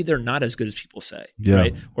to, maybe they're not as good as people say,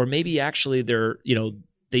 right? Or maybe actually they're,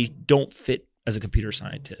 they don't fit as a computer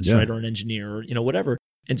scientist, right? Or an engineer or, whatever.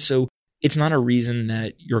 And so it's not a reason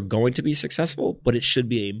that you're going to be successful, but it should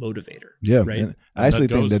be a motivator. Yeah, right. And I actually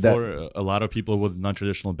think that for a lot of people with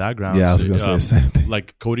non-traditional backgrounds. Yeah, I was going to say the same thing.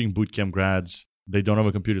 Like coding bootcamp grads, they don't have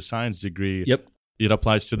a computer science degree. Yep, it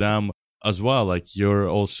applies to them as well. Like you're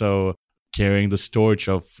also carrying the torch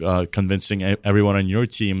of convincing everyone on your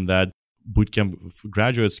team that bootcamp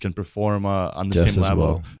graduates can perform on the just same level.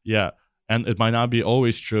 Well. Yeah, and it might not be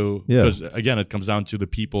always true because again, it comes down to the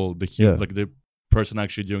people, like the person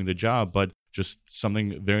actually doing the job, but just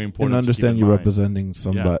something very important. And understand you're representing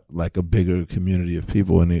like a bigger community of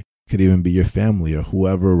people, and it could even be your family or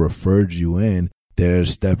whoever referred you in. They're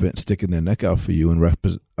sticking their neck out for you,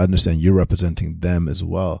 and understand you're representing them as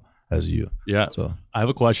well as you. Yeah. So I have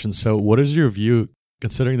a question. So, what is your view,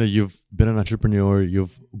 considering that you've been an entrepreneur,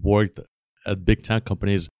 you've worked at big tech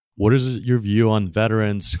companies? What is your view on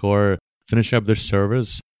veterans who are finishing up their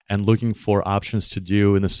service and looking for options to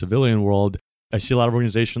do in the civilian world, I see a lot of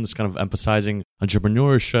organizations kind of emphasizing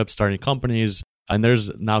entrepreneurship, starting companies. And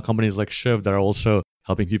there's now companies like Shift that are also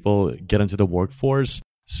helping people get into the workforce.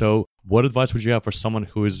 So what advice would you have for someone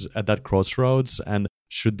who is at that crossroads? And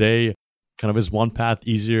should they kind of, is one path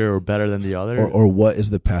easier or better than the other? Or what is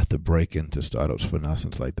the path to break into startups for now,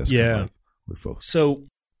 since like that's kind of like with folks? So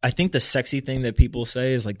I think the sexy thing that people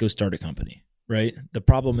say is like, go start a company, right? The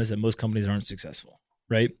problem is that most companies aren't successful,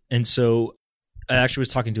 right? And so I actually was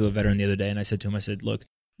talking to a veteran the other day, and I said to him, I said, look,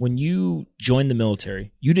 when you joined the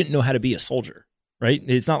military, you didn't know how to be a soldier, right?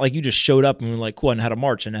 It's not like you just showed up and were like, cool, I know how to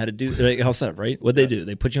march and how to do like, all stuff, right? What they do,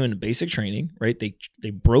 they put you into basic training, right? They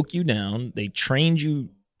broke you down. They trained you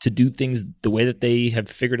to do things the way that they have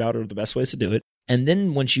figured out are the best ways to do it. And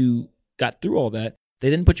then once you got through all that, they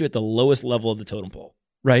then put you at the lowest level of the totem pole,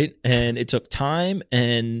 right? And it took time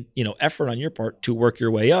and, effort on your part to work your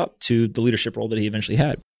way up to the leadership role that he eventually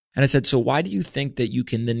had. And I said, so why do you think that you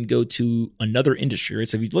can then go to another industry, right?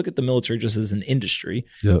 So if you look at the military just as an industry,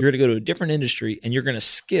 you're going to go to a different industry and you're going to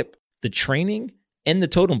skip the training and the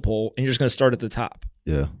totem pole and you're just going to start at the top.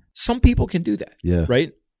 Yeah. Some people can do that, Yeah.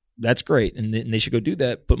 right? That's great. And they should go do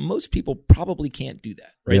that. But most people probably can't do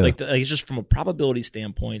that, right? Yeah. Like it's just from a probability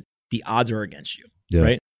standpoint, the odds are against you, Yeah.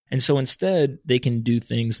 right? And so instead they can do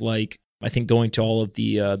things like, I think going to all of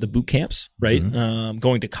the boot camps, right? Mm-hmm.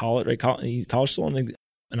 Going to college, right? College still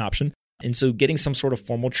an option. And so getting some sort of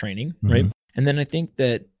formal training, right? And then I think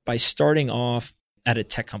that by starting off at a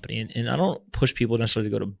tech company, and I don't push people necessarily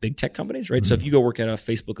to go to big tech companies, right? So if you go work at a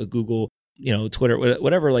Facebook, a Google, Twitter,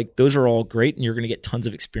 whatever, like those are all great and you're going to get tons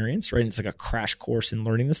of experience, right? And it's like a crash course in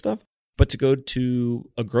learning this stuff. But to go to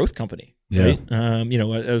a growth company, right? I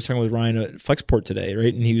was talking with Ryan at Flexport today,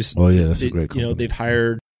 right? And he was, that's a great company. they've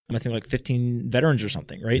hired, I think like 15 veterans or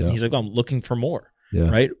something, right? Yeah. And he's like, I'm looking for more, Yeah.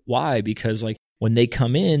 right? Why? Because like when they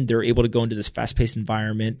come in, they're able to go into this fast-paced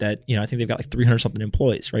environment that, I think they've got like 300 something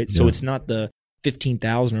employees, right? So it's not the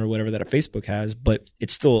 15,000 or whatever that a Facebook has, but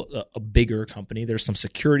it's still a bigger company. There's some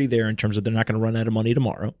security there in terms of they're not going to run out of money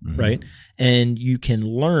tomorrow, right? And you can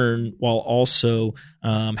learn while also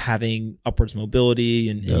having upwards mobility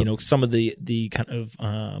and some of the kind of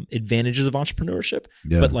advantages of entrepreneurship,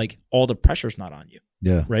 but like all the pressure's not on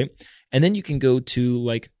you, right? And then you can go to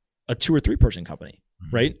like a 2 or 3 person company,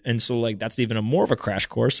 right? And so like that's even more of a crash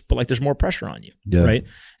course, but like there's more pressure on you, right?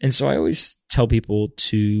 And so I always tell people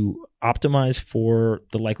to optimize for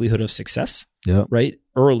the likelihood of success, right?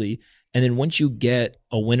 Early. And then once you get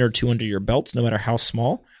a win or two under your belt, no matter how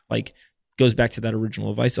small, like goes back to that original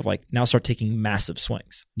advice of like now start taking massive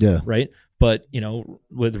swings, right? But,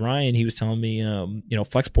 with Ryan, he was telling me,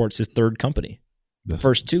 Flexport's his 3rd company.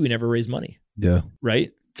 First 2, he never raised money,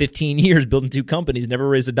 right? 15 years building 2 companies, never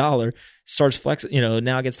raised $1, starts Flex,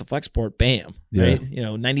 now gets to Flexport, bam, right?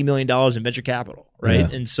 $90 million in venture capital,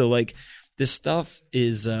 right? And so like this stuff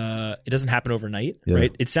is, it doesn't happen overnight,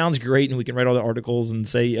 right? It sounds great and we can write all the articles and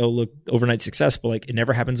say, oh, look, overnight success, but like it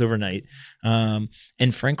never happens overnight.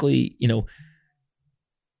 And frankly,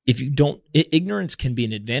 if you don't, ignorance can be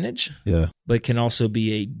an advantage, but it can also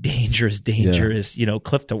be a dangerous,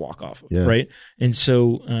 cliff to walk off of, right? And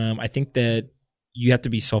so I think that you have to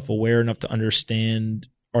be self-aware enough to understand,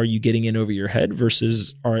 are you getting in over your head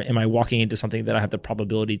versus am I walking into something that I have the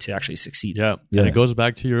probability to actually succeed? Yeah. And it goes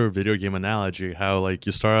back to your video game analogy, how like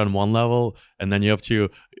you start on one level and then you have to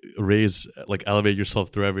elevate yourself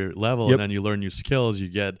through every level and then you learn new skills, you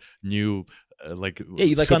get new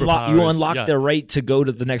you unlock the right to go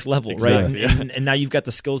to the next level, exactly, right? And now you've got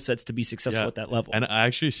the skill sets to be successful at that level. And I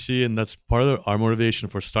actually see, and that's part of our motivation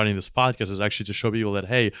for starting this podcast is actually to show people that,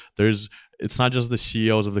 hey, it's not just the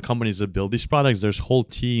CEOs of the companies that build these products. There's whole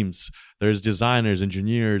teams. There's designers,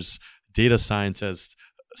 engineers, data scientists,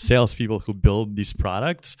 salespeople who build these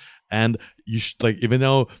products. And you should, like, even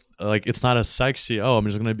though like it's not as sexy, I'm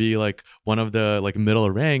just gonna be like one of the like middle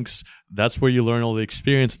ranks, that's where you learn all the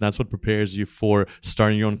experience, and that's what prepares you for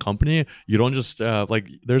starting your own company. You don't just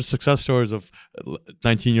there's success stories of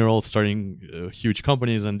 19-year-olds starting huge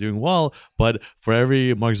companies and doing well, but for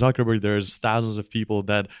every Mark Zuckerberg there's thousands of people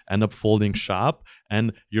that end up folding shop,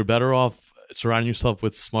 and you're better off surrounding yourself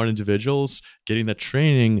with smart individuals, getting the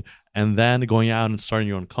training, and then going out and starting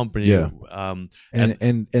your own company.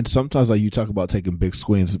 And sometimes, like you talk about taking big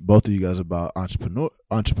swings, both of you guys about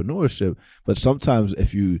entrepreneurship, but sometimes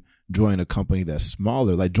if you join a company that's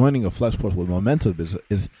smaller, like joining a Flexport with momentum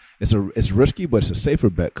is risky, but it's a safer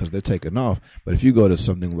bet because they're taking off. But if you go to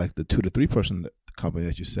something like the 2 to 3 person company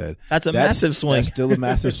that you said, that's massive swing. That's still a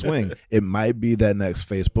massive swing. It might be that next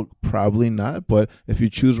Facebook, probably not, but if you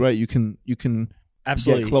choose right, you can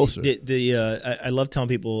absolutely get closer. I love telling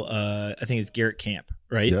people, I think it's Garrett Camp,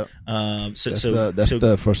 right? Yep. So That's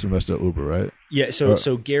the first investor of Uber, right? Yeah,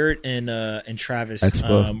 so Garrett and Travis,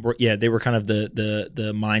 they were kind of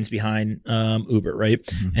the minds behind Uber, right?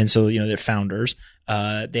 Mm-hmm. And so they're founders.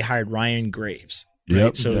 They hired Ryan Graves. Right?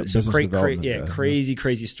 Yep. So Business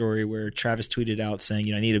crazy story where Travis tweeted out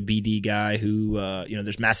saying, I need a BD guy who,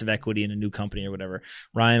 there's massive equity in a new company or whatever.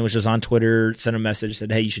 Ryan was just on Twitter, sent a message,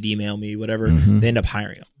 said, hey, you should email me, whatever. Mm-hmm. They end up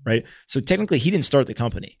hiring him, right? So technically he didn't start the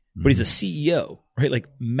company, but he's a CEO, right? Like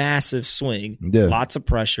massive swing, lots of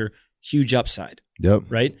pressure, huge upside. Yep.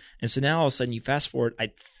 Right. And so now all of a sudden you fast forward,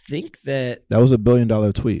 I think that was $1 billion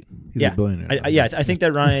tweet. He's a billionaire. I think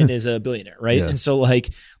that Ryan is a billionaire, right? Yeah. And so like,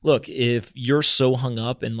 look, if you're so hung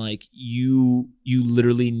up and like you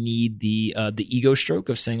literally need the ego stroke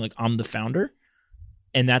of saying like I'm the founder,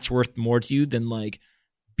 and that's worth more to you than like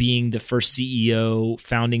being the first CEO,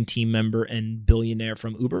 founding team member, and billionaire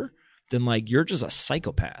from Uber, then like you're just a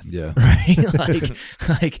psychopath. Yeah. Right.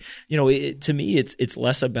 To me, it's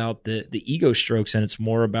less about the ego strokes and it's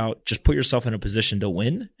more about just put yourself in a position to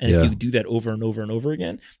win. And if you do that over and over and over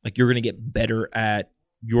again, like you're going to get better at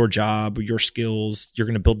your job or your skills. You're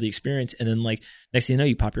going to build the experience. And then like next thing you know,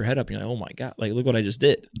 you pop your head up and you're like, oh my God, like look what I just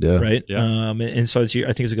did. Yeah. Right. Yeah. And so I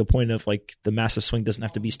think it's a good point of like the massive swing doesn't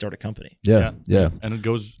have to be start a company. Yeah. And it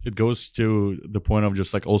goes to the point of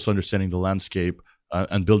just like also understanding the landscape.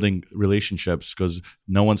 And building relationships, because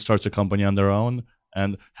no one starts a company on their own,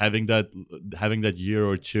 and having that year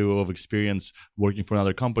or two of experience working for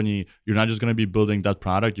another company, you're not just going to be building that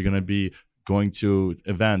product. You're going to be going to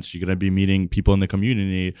events. You're going to be meeting people in the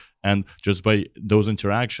community, and just by those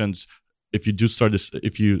interactions, if you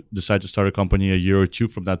decide to start a company a year or two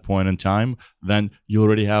from that point in time, then you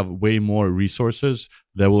already have way more resources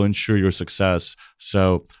that will ensure your success.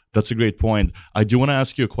 So that's a great point. I do want to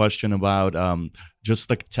ask you a question about just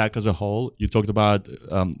like tech as a whole. You talked about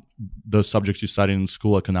the subjects you studied in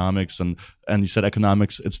school, economics, and you said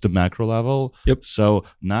economics, it's the macro level. Yep. So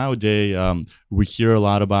nowadays we hear a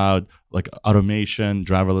lot about like automation,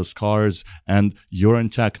 driverless cars, and you're in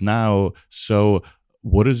tech now. So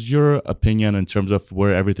what is your opinion in terms of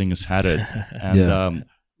where everything is headed? And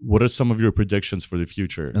what are some of your predictions for the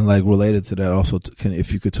future? And like related to that, also,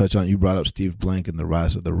 if you could touch on, you brought up Steve Blank and the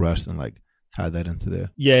rise of the rest, and like tie that into there.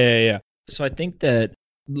 Yeah. So I think that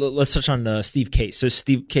let's touch on Steve Case. So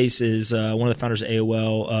Steve Case is one of the founders of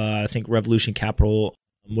AOL. I think Revolution Capital,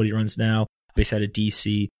 what he runs now, based out of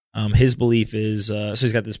DC. His belief is so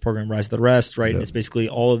he's got this program, Rise of the Rest, right? Yep. And it's basically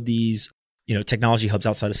all of these technology hubs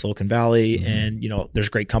outside of Silicon Valley, and there's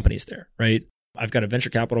great companies there, right? I've got a venture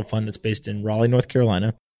capital fund that's based in Raleigh, North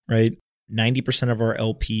Carolina, right? 90% of our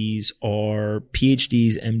LPs are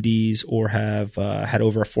PhDs, MDs, or have had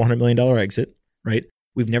over a $400 million exit, right?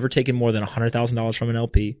 We've never taken more than $100,000 from an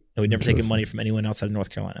LP, and we've never taken money from anyone outside of North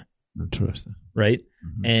Carolina. Interesting. Right?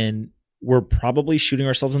 Mm-hmm. And we're probably shooting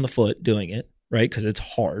ourselves in the foot doing it, right? Because it's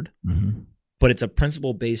hard, but it's a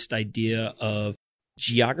principle-based idea of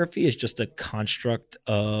geography is just a construct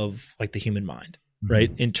of like the human mind,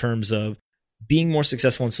 right? In terms of being more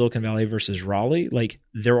successful in Silicon Valley versus Raleigh, like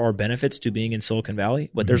there are benefits to being in Silicon Valley,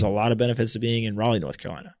 but there's a lot of benefits to being in Raleigh, North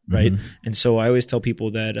Carolina, right? And so I always tell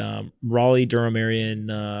people that Raleigh, Durham area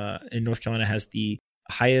in North Carolina has the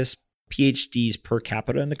highest PhDs per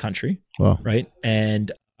capita in the country, right?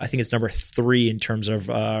 And I think it's number 3 in terms of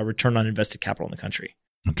return on invested capital in the country.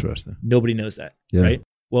 Interesting. Nobody knows that, right?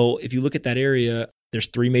 Well, if you look at that area, there's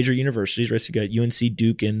 3 major universities, right? So you got UNC,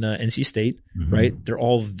 Duke, and NC State, right? They're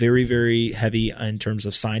all very, very heavy in terms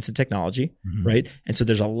of science and technology, right? And so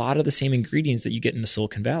there's a lot of the same ingredients that you get in the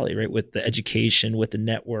Silicon Valley, right? With the education, with the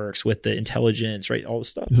networks, with the intelligence, right? All the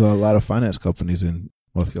stuff. There's a lot of finance companies in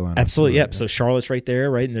North Carolina. Absolutely, yep. So Charlotte's right there,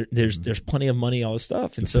 right? And there's plenty of money, all this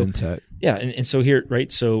stuff. And so fintech. Yeah, and so here, right?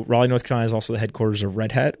 So Raleigh, North Carolina is also the headquarters of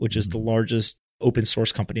Red Hat, which is the largest open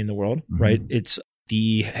source company in the world, right? It's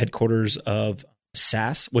the headquarters of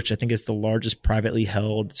SAS, which I think is the largest privately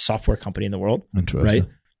held software company in the world. Interesting.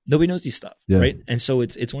 Right? Nobody knows these stuff, right? And so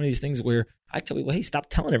it's one of these things where I tell people, hey, stop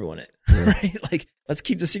telling everyone it, right? Like, let's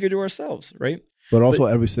keep the secret to ourselves, right? But also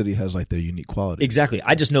every city has like their unique quality. Exactly.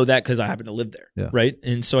 I just know that because I happen to live there, right?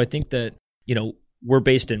 And so I think that, we're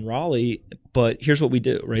based in Raleigh, but here's what we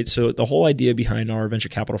do, right? So the whole idea behind our venture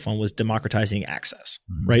capital fund was democratizing access,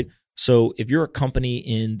 right? So if you're a company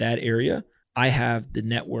in that area, I have the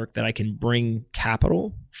network that I can bring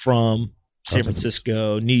capital from San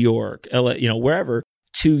Francisco, New York, LA, wherever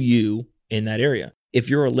to you in that area. If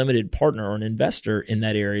you're a limited partner or an investor in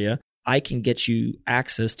that area, I can get you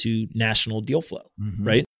access to national deal flow,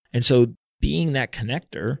 right? And so being that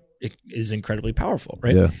connector is incredibly powerful,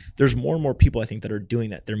 right? Yeah. There's more and more people I think that are doing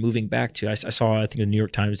that. They're moving back to, I saw, I think the New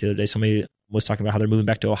York Times the other day, somebody was talking about how they're moving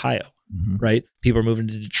back to Ohio, right? People are moving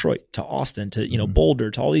to Detroit, to Austin, to,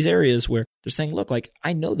 Boulder, to all these areas where they're saying, look, like,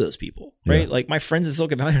 I know those people, right? Like my friends in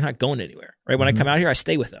Silicon Valley are not going anywhere, right? When I come out here, I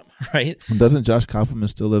stay with them, right? And doesn't Josh Kaufman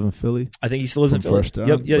still live in Philly? I think he still lives in Philly. First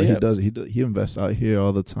down? He invests out here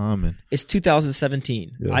all the time. And it's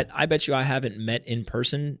 2017. Yeah. I bet you I haven't met in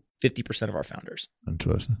person 50% of our founders.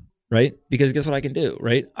 Interesting. Right? Because guess what I can do,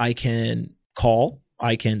 right? I can call,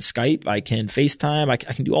 I can Skype, I can FaceTime, I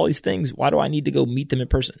can do all these things. Why do I need to go meet them in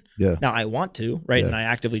person? Yeah. Now I want to, right? Yeah. And I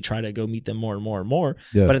actively try to go meet them more and more and more.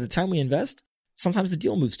 Yeah. But at the time we invest, sometimes the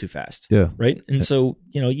deal moves too fast. Yeah. Right? And so,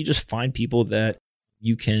 you just find people that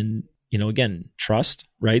you can, again, trust,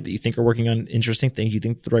 right? That you think are working on interesting things. You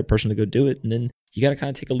think they're the right person to go do it. And then you got to kind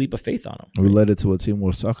of take a leap of faith on them. Related to what Timur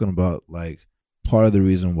was talking about, like part of the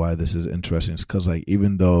reason why this is interesting is because like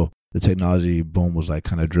even though the technology boom was like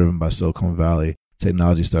kind of driven by Silicon Valley,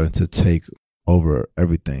 technology started to take over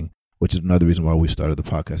everything, which is another reason why we started the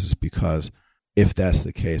podcast, is because if that's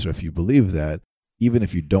the case, or if you believe that, even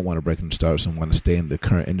if you don't want to break into startups and want to stay in the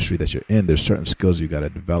current industry that you're in, there's certain skills you got to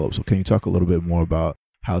develop. So can you talk a little bit more about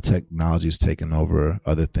how technology is taking over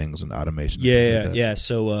other things and automation? Yeah.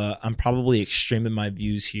 So I'm probably extreme in my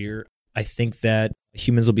views here. I think that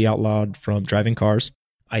humans will be outlawed from driving cars.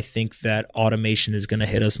 I think that automation is going to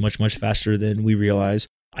hit us much, much faster than we realize.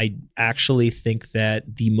 I actually think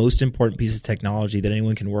that the most important piece of technology that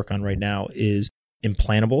anyone can work on right now is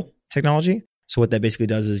implantable technology. So what that basically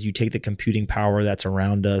does is you take the computing power that's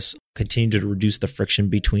around us, continue to reduce the friction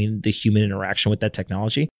between the human interaction with that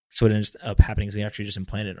technology. So what ends up happening is we actually just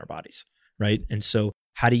implant it in our bodies, right? And so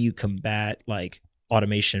how do you combat like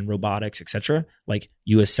automation, robotics, et cetera? Like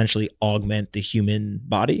you essentially augment the human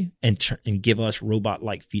body and give us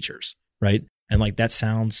robot-like features, right? And like that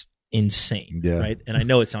sounds insane, right? And I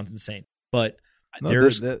know it sounds insane, but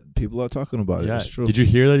people are talking about it. It's true. Did you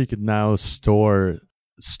hear that you could now store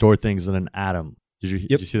things in an atom? Did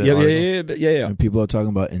you see that? Yeah. And people are talking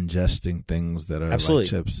about ingesting things that are like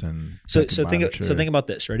chips and so think about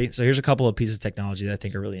this. Ready? So here's a couple of pieces of technology that I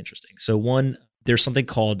think are really interesting. So one, there's something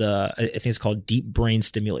called I think it's called deep brain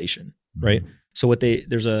stimulation, right? So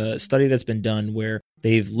there's a study that's been done where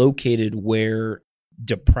they've located where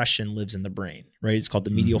depression lives in the brain, right? It's called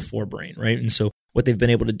the medial forebrain, right? And so what they've been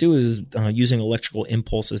able to do is using electrical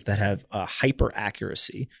impulses that have hyper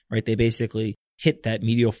accuracy, right? They basically hit that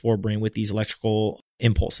medial forebrain with these electrical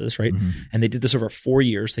impulses, right? And they did this over 4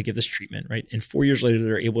 years. They give this treatment, right? And 4 years later,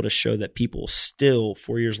 they're able to show that people still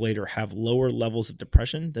 4 years later have lower levels of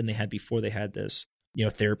depression than they had before they had this,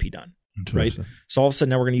 therapy done, right? So all of a sudden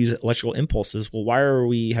now we're going to use electrical impulses. Well, why are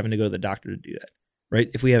we having to go to the doctor to do that, right?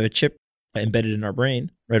 If we have a chip embedded in our brain,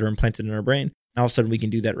 right, or implanted in our brain, now all of a sudden we can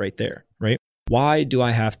do that right there, right? Why do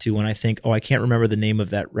I have to, when I think, I can't remember the name of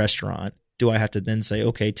that restaurant, do I have to then say,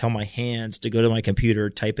 okay, tell my hands to go to my computer,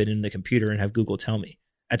 type it in the computer and have Google tell me?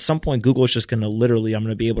 At some point, Google is just going to literally, I'm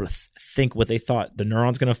going to be able to think what they thought. The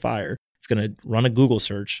neuron's going to fire. It's going to run a Google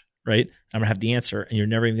search, right? I'm going to have the answer and you're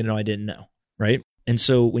never even going to know I didn't know, right? And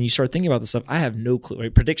so when you start thinking about this stuff, I have no clue,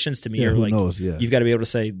 right? Predictions to me are like, you've got to be able to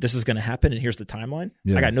say, this is going to happen and here's the timeline.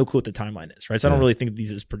 Yeah. I got no clue what the timeline is, right? So I don't really think of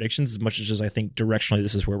these as predictions as much as I think directionally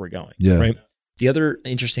this is where we're going, right? The other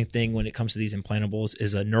interesting thing when it comes to these implantables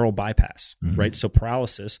is a neural bypass, right? So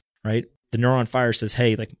paralysis, right? The neuron fires, says,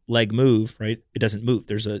 hey, like leg move, right? It doesn't move.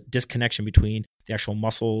 There's a disconnection between the actual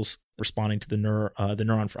muscles responding to the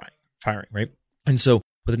neuron firing, right? And so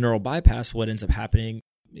with a neural bypass, what ends up happening,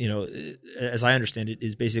 as I understand it,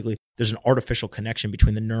 is basically there's an artificial connection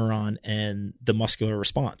between the neuron and the muscular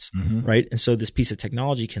response, right? And so this piece of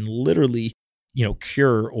technology can literally,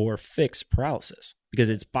 cure or fix paralysis because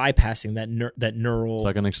it's bypassing that neural. It's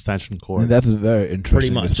like an extension cord. And that's very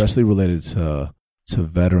interesting, especially related to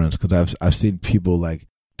veterans, because I've seen people like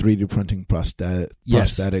 3D printing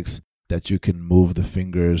prosthetics that you can move the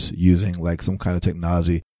fingers using like some kind of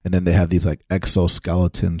technology, and then they have these like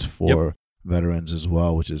exoskeletons for veterans as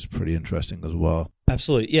well, which is pretty interesting as well.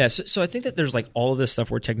 Absolutely. Yeah. So I think that there's like all of this stuff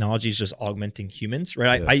where technology is just augmenting humans,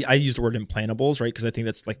 right? Yeah. I use the word implantables, right? Because I think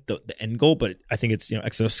that's like the end goal, but I think it's,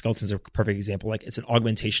 exoskeletons are a perfect example. Like it's an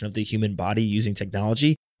augmentation of the human body using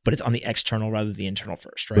technology, but it's on the external rather than the internal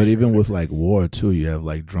first, right? But even with like war too, you have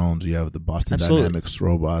like drones, you have the Boston Dynamics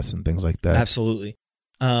robots and things like that. Absolutely.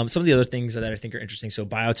 Some of the other things that I think are interesting. So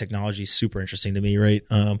biotechnology is super interesting to me, right?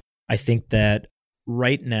 I think that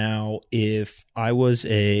right now, if I was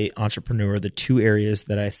a entrepreneur, the two areas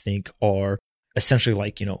that I think are essentially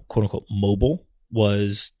like, quote unquote mobile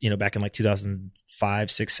was, back in like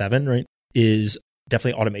 2005, 6, 7, right? Is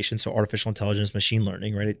definitely automation. So artificial intelligence, machine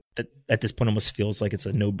learning, right? That at this point almost feels like it's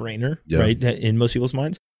a no brainer, right? In most people's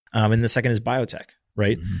minds. And the second is biotech,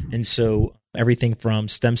 right? And so everything from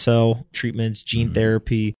stem cell treatments, gene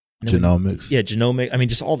therapy, and then Genomics. genomic. I mean,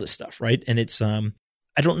 just all this stuff, right? And it's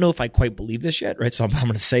I don't know if I quite believe this yet, right? So I'm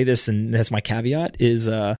going to say this, and that's my caveat: is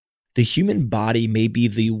the human body may be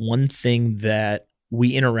the one thing that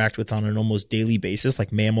we interact with on an almost daily basis,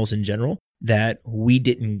 like mammals in general, that we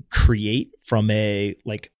didn't create from a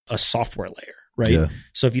software layer, right? Yeah.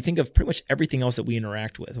 So if you think of pretty much everything else that we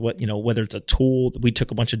interact with, whether it's a tool, we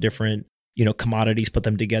took a bunch of different commodities, put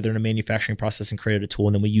them together in a manufacturing process and created a tool,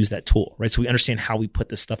 and then we use that tool, right? So we understand how we put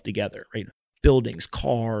this stuff together, right? Buildings,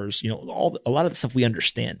 cars, a lot of the stuff we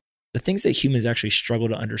understand. The things that humans actually struggle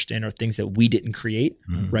to understand are things that we didn't create,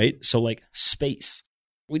 right? So like space.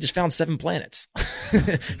 We just found 7 planets,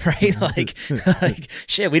 right? Like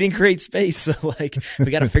shit, we didn't create space. So like, we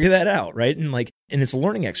got to figure that out. Right. And it's a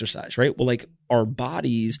learning exercise, right? Well, like our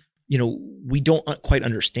bodies, we don't quite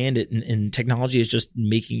understand it. And technology is just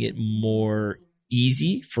making it more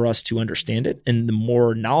easy for us to understand it. And the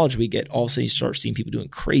more knowledge we get, all of a sudden you start seeing people doing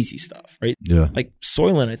crazy stuff, right? Yeah. Like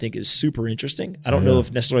Soylent, I think, is super interesting. I don't know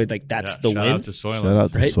if necessarily that's the win. Shout out to Soylent. Shout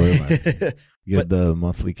out to right? Soylent. You get the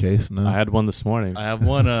monthly case now? I had one this morning. I have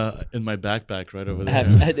one in my backpack right over there.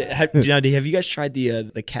 Have you guys tried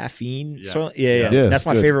the caffeine? Yeah. Soylent? Yeah. Yeah, That's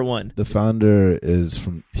my good. favorite one. The founder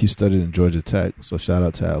he studied in Georgia Tech, so shout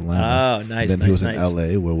out to Atlanta. Oh, nice. And then he was nice. in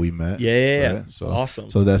LA where we met. Yeah. Right? So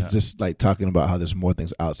Awesome. So that's just like talking about how there's more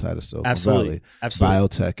things outside of Silicon Absolutely. Valley. Absolutely.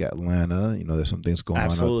 Biotech Atlanta, there's some things going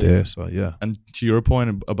Absolutely. on out there. So yeah. And to your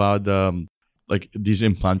point about these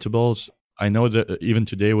implantables, I know that even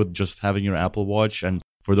today with just having your Apple Watch, and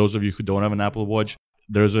for those of you who don't have an Apple Watch,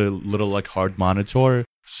 there's a little heart monitor.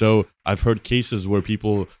 So I've heard cases where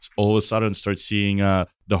people all of a sudden start seeing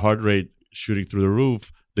the heart rate shooting through the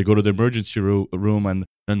roof. They go to the emergency room, and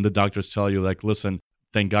then the doctors tell you listen,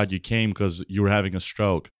 thank God you came because you were having a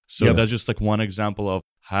stroke. So that's just one example of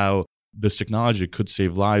how this technology could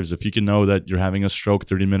save lives. If you can know that you're having a stroke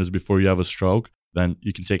 30 minutes before you have a stroke, then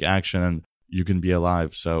you can take action and you can be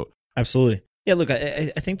alive. So absolutely. Yeah, look,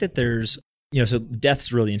 I think that there's, so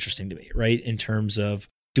death's really interesting to me, right? In terms of,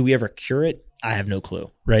 do we ever cure it? I have no clue,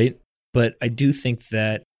 right? But I do think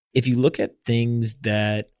that if you look at things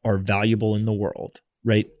that are valuable in the world,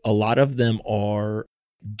 right, a lot of them are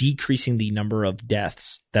decreasing the number of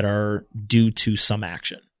deaths that are due to some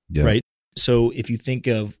action, right? So if you think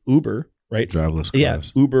of Uber, right? Driverless cars. Yeah,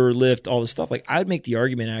 Uber, Lyft, all this stuff. I would make the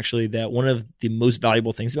argument actually that one of the most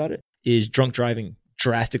valuable things about it is drunk driving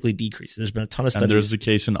drastically decreases. There's been a ton of studies. And there's the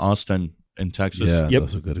case in Austin, in Texas. Yeah,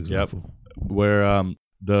 that's a good example. Where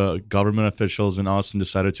the government officials in Austin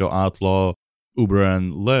decided to outlaw Uber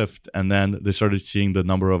and Lyft, and then they started seeing the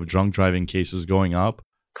number of drunk driving cases going up.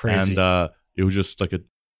 Crazy. And it was just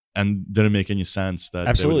and didn't make any sense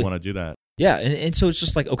that they would want to do that. Yeah, and so it's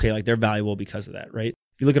just okay, they're valuable because of that, right?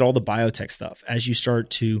 If you look at all the biotech stuff, as you start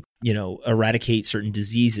to, eradicate certain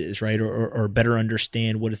diseases, right? Or better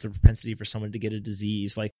understand what is the propensity for someone to get a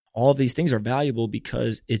disease, all of these things are valuable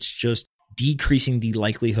because it's just decreasing the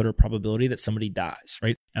likelihood or probability that somebody dies,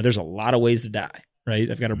 right? Now, there's a lot of ways to die, right?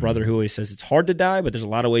 I've got a brother who always says it's hard to die, but there's a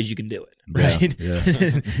lot of ways you can do it, right?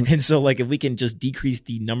 Yeah. And so if we can just decrease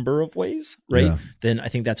the number of ways, right? Then I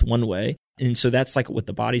think that's one way. And so that's with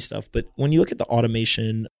the body stuff. But when you look at the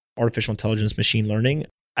automation, artificial intelligence, machine learning,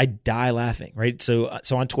 I die laughing, right? So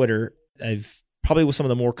on Twitter, I've probably with some of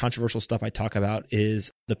the more controversial stuff I talk about is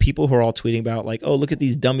the people who are all tweeting about oh, look at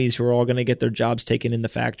these dummies who are all going to get their jobs taken in the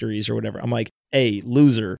factories or whatever. I'm like, hey,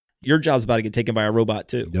 loser, your job's about to get taken by a robot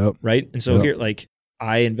too, right? And so here,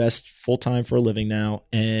 I invest full time for a living now,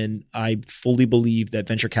 and I fully believe that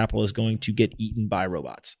venture capital is going to get eaten by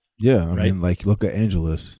robots. Yeah, I mean, look at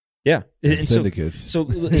Angelus. Yeah, and syndicates. So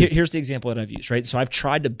here's the example that I've used, right? So I've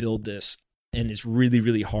tried to build this, and it's really,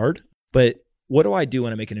 really hard. But what do I do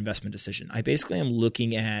when I make an investment decision? I basically am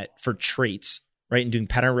looking for traits, right, and doing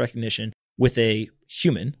pattern recognition with a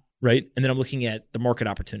human, right? And then I'm looking at the market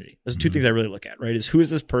opportunity. Those are two things I really look at, right? Is who is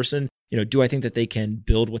this person? Do I think that they can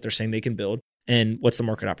build what they're saying they can build? And what's the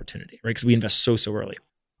market opportunity, right? Because we invest so early.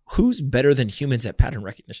 Who's better than humans at pattern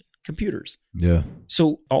recognition? Computers. Yeah.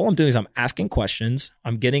 So all I'm doing is I'm asking questions.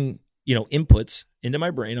 I'm getting, inputs into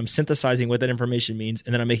my brain. I'm synthesizing what that information means,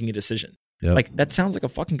 and then I'm making a decision. Yep. That sounds like a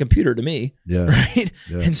fucking computer to me. Yeah. Right.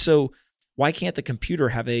 Yeah. And so why can't the computer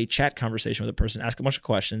have a chat conversation with a person, ask a bunch of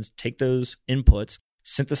questions, take those inputs,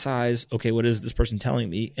 synthesize, okay, what is this person telling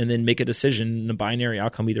me? And then make a decision in a binary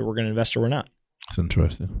outcome, either we're going to invest or we're not. It's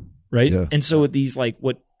interesting. Right. Yeah. And so these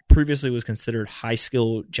what previously was considered high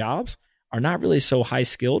skill jobs are not really so high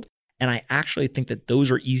skilled. And I actually think that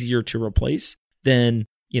those are easier to replace than,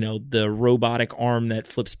 the robotic arm that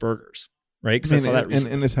flips burgers. Right. Because I saw that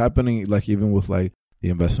recently. And it's happening even with the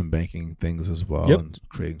investment banking things as well, Yep. and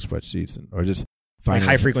creating spreadsheets or just Like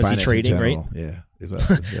high frequency finance in trading, right? general. Yeah,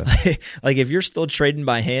 exactly. Yeah. Like if you're still trading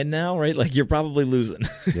by hand now, right? Like you're probably losing,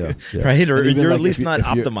 Yeah, yeah. right? Or And even, you're like, at least if you- not if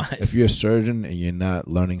you're- optimized. If you're a surgeon and you're not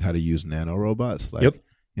learning how to use nanorobots, like Yep.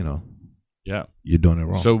 you know, Yeah. you're doing it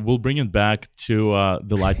wrong. So we'll bring it back to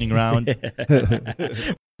the lightning round.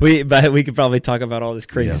 But we could probably talk about all this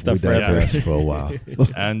crazy yeah, stuff we forever. digress for a while.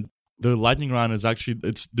 And the lightning round is actually,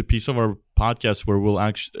 it's the piece of our podcast where we'll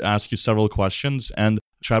actually ask you several questions and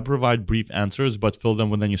try to provide brief answers, but fill them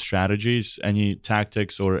with any strategies, any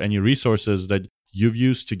tactics, or any resources that you've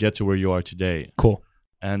used to get to where you are today. Cool.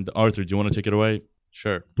 And Arthur, do you want to take it away?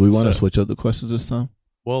 Sure. Do we want to So- switch up the questions this time?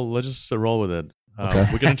 Well, let's just roll with it. Okay.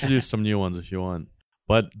 We can introduce some new ones if you want.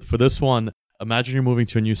 But for this one, imagine you're moving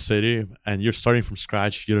to a new city and you're starting from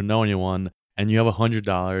scratch. You don't know anyone and you have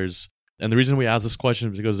 $100. And the reason we ask this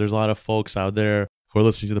question is because there's a lot of folks out there who are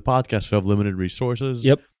listening to the podcast who have limited resources.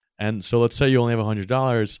 Yep. And so let's say you only have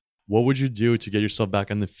 $100. What would you do to get yourself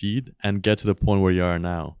back on the feed and get to the point where you are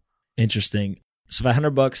now? Interesting. So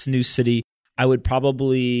 $500, new city, I would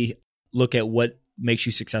probably look at what makes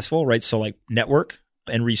you successful, right? So like network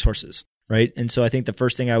and resources, right? And so I think the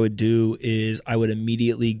first thing I would do is I would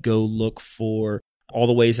immediately go look for all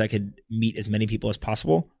the ways I could meet as many people as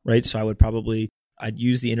possible, right? So I'd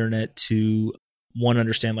use the internet to, one,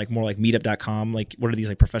 understand like more like meetup.com, like what are these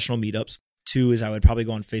like professional meetups? Two is I would probably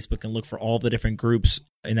go on Facebook and look for all the different groups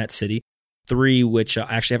in that city. Three, which I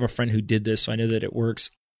actually have a friend who did this, so I know that it works.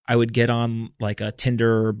 I would get on like a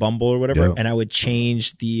Tinder or Bumble or whatever, Yeah. and I would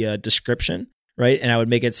change the description, right? And I would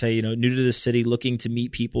make it say, new to the city, looking to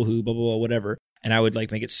meet people who blah, blah, blah, whatever. And I would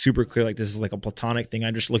like make it super clear, like this is like a platonic thing.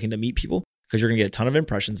 I'm just looking to meet people because you're going to get a ton of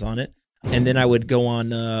impressions on it. And then I would go on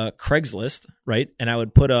Craigslist, right? And I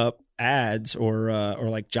would put up ads or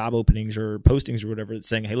like job openings or postings or whatever that's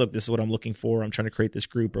saying, hey, look, this is what I'm looking for. I'm trying to create this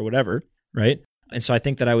group or whatever, right? And so I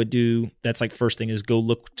think that I would do, that's like first thing is go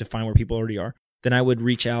look to find where people already are. Then I would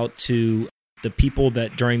reach out to the people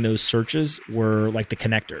that during those searches were like the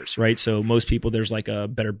connectors, right? So most people, there's like a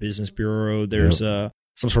Better Business Bureau, there's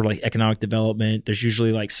some sort of like economic development. There's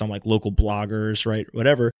usually like some like local bloggers, right?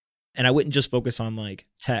 Whatever. And I wouldn't just focus on like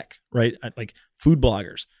tech, right? Like food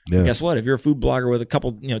bloggers. Yeah. Guess what? If you're a food blogger with a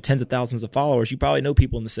couple, tens of thousands of followers, you probably know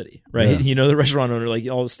people in the city, right? Yeah. You know the restaurant owner, like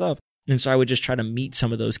all this stuff. And so I would just try to meet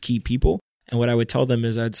some of those key people. And what I would tell them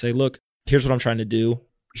is I'd say, look, here's what I'm trying to do.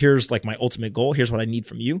 Here's like my ultimate goal. Here's what I need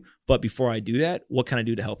from you. But before I do that, what can I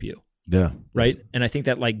do to help you? Yeah. Right. And I think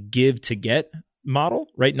that like give to get model,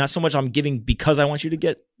 right? Not so much I'm giving because I want you to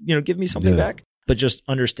get, give me something Yeah. back, but just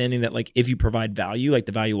understanding that like if you provide value, like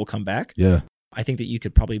the value will come back. Yeah. I think that you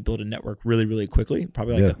could probably build a network really, really quickly,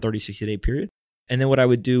 probably like Yeah. a 30, 60 day period. And then what I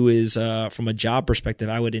would do is from a job perspective,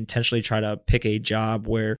 I would intentionally try to pick a job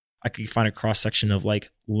where I could find a cross section of like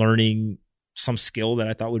learning some skill that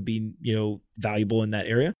I thought would be, valuable in that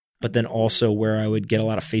area, but then also where I would get a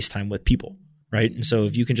lot of face time with people. Right. And so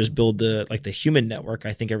if you can just build the human network,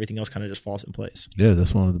 I think everything else kind of just falls in place. Yeah,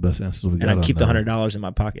 that's one of the best answers we got. And I on keep the that. $100 in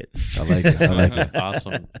my pocket. I like it. I like it.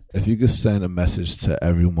 Awesome. If you could send a message to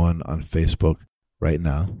everyone on Facebook right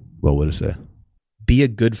now, what would it say? Be a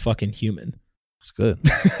good fucking human. It's good.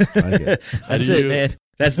 I like it. That's do it, you- man.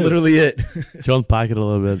 That's literally it. To unpack it a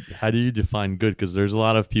little bit, how do you define good? Because there's a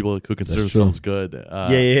lot of people who consider That's true. themselves good.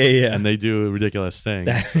 Yeah. And they do ridiculous things.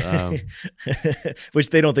 Which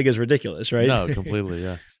they don't think is ridiculous, right? No, completely.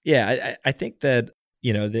 Yeah. Yeah, I think that,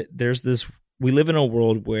 that there's this, we live in a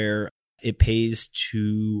world where it pays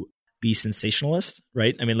to be sensationalist,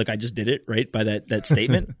 right? I mean, look, I just did it, right? By that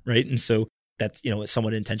statement, right? And so that's, it's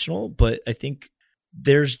somewhat intentional, but I think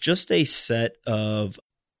there's just a set of,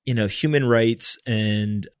 human rights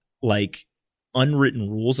and like unwritten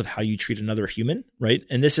rules of how you treat another human, right?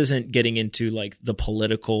 And this isn't getting into like the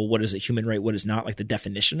political, what is a human right, what is not, like the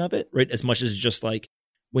definition of it, right? As much as just like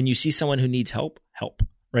when you see someone who needs help,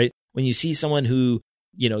 right? When you see someone who,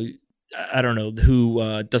 I don't know,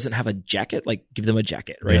 who doesn't have a jacket, like give them a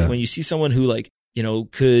jacket, right? Yeah. When you see someone who like,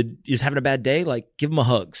 is having a bad day, like give them a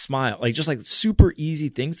hug, smile, like just like super easy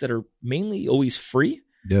things that are mainly always free.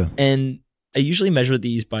 Yeah. And I usually measure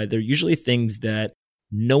these by, they're usually things that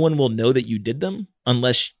no one will know that you did them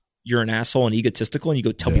unless you're an asshole and egotistical and you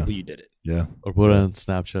go tell Yeah. people you did it. Yeah. Or put it on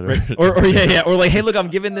Snapchat. Right? Or yeah. Or like, hey, look, I'm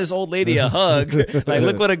giving this old lady a hug. Like,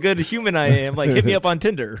 look what a good human I am. Like, hit me up on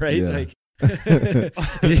Tinder, right? Yeah. Like,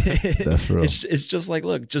 That's real. It's just like,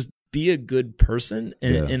 look, just be a good person.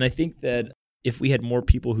 And, Yeah. and I think that if we had more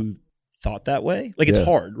people who thought that way, like it's Yeah.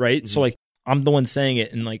 hard, right? So like, I'm the one saying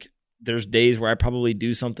it, and like, there's days where I probably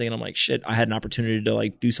do something and I'm like, shit, I had an opportunity to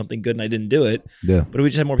like do something good and I didn't do it. Yeah. But if we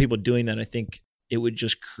just had more people doing that, I think, it would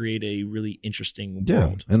just create a really interesting Yeah.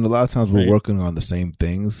 world. And a lot of times we're Right. working on the same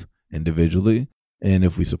things individually. And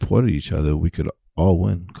if we supported each other, we could all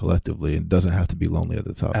win collectively. It doesn't have to be lonely at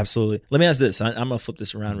the top. Absolutely. Let me ask this. I'm going to flip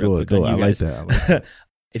this around real quick. Do it. on you I like guys. that. I like that.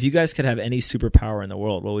 If you guys could have any superpower in the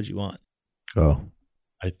world, what would you want? Oh,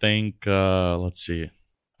 I think let's see.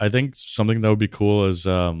 I think something that would be cool is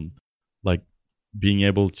like being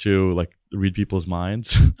able to like read people's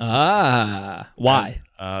minds. Why?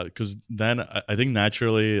 Because then I think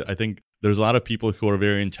naturally, I think there's a lot of people who are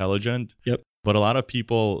very intelligent. Yep. But a lot of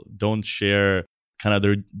people don't share kind of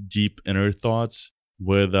their deep inner thoughts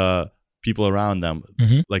with people around them.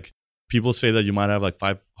 Mhm. Like people say that you might have like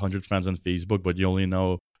 500 friends on Facebook, but you only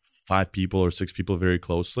know 5 people or 6 people very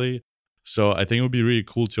closely. So I think it would be really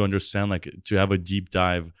cool to understand, like to have a deep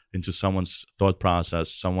dive into someone's thought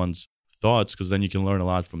process, someone's thoughts, because then you can learn a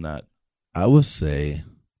lot from that. I would say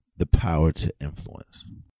the power to influence.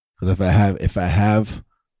 Because if I have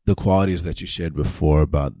the qualities that you shared before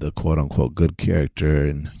about the quote unquote good character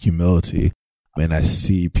and humility, and I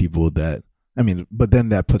see people that, I mean, but then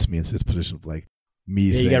that puts me into this position of like me Yeah,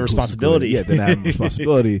 you saying got who's responsibility. good. Yeah, then I have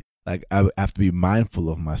responsibility. Like I have to be mindful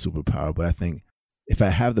of my superpower. But I think if I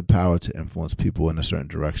have the power to influence people in a certain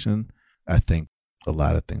direction, I think a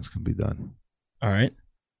lot of things can be done. All right.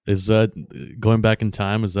 Is that going back in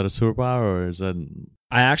time? Is that a superpower, or is that?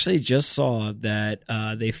 I actually just saw that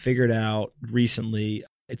they figured out recently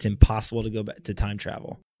it's impossible to go back to time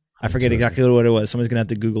travel. I forget exactly what it was. Somebody's gonna have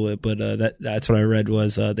to Google it, but that's what I read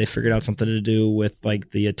was they figured out something to do with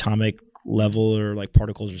like the atomic level or like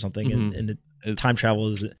particles or something, Mhm. and time travel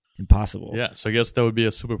is impossible. Yeah, so I guess that would be a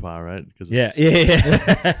superpower, right? Because Yeah.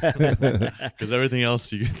 because everything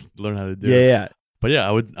else you learn how to do. Yeah. But yeah,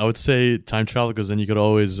 I would say time travel, because then you could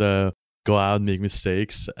always go out and make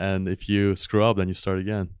mistakes, and if you screw up, then you start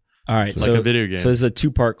again. All right. Like a video game. So there's a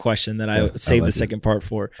 2-part question that I Yeah, saved I like the it. second part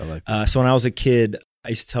for. I like that. So when I was a kid, I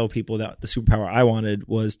used to tell people that the superpower I wanted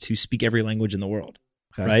was to speak every language in the world.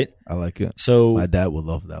 Okay. Right. I like it. So My dad would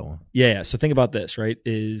love that one. yeah. So think about this, right?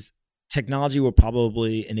 Is technology will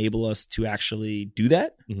probably enable us to actually do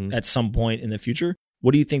that Mhm. at some point in the future.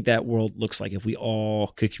 What do you think that world looks like if we all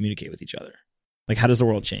could communicate with each other? Like, how does the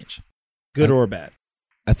world change? Good or bad?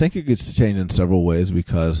 I think it gets changed in several ways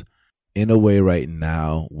because, in a way, right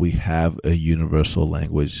now we have a universal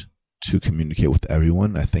language to communicate with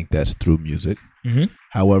everyone. I think that's through music. Mhm.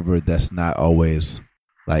 However, that's not always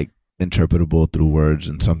like interpretable through words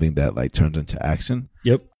and something that like turns into action.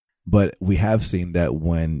 Yep. But we have seen that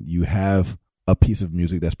when you have a piece of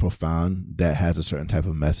music that's profound, that has a certain type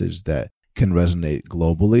of message that can resonate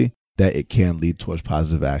globally, that it can lead towards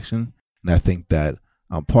positive action. And I think that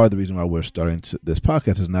part of the reason why we're starting this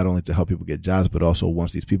podcast is not only to help people get jobs, but also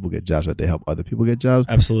once these people get jobs, that they help other people get jobs.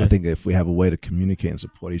 Absolutely. I think if we have a way to communicate and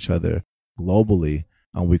support each other globally,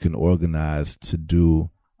 we can organize to do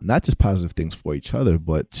not just positive things for each other,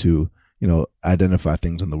 but to, identify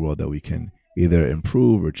things in the world that we can either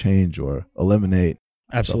improve or change or eliminate.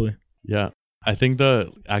 Absolutely. Yeah, I think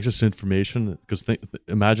the access to information, because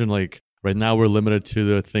imagine like right now we're limited to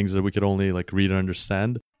the things that we could only like read and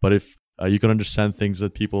understand. But if you can understand things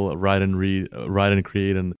that people write and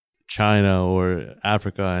create in China or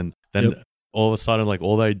Africa, and then all of a sudden like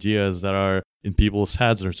all the ideas that are in people's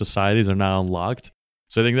heads or societies are now unlocked.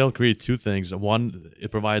 So I think they'll create two things. One,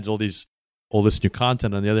 it provides all this new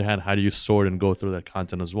content. On the other hand, how do you sort and go through that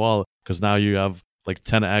content as well? Because now you have like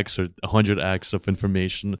 10x or 100x of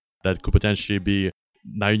information that could potentially be,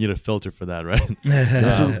 now you need a filter for that, right?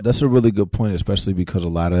 That's a really good point, especially because a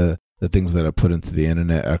lot of the things that are put into the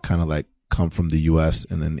internet are kind of like come from the US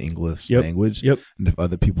and in English language. Yep. And if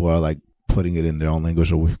other people are like putting it in their own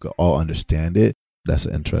language or we could all understand it, that's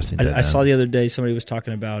an interesting dynamic. I saw the other day somebody was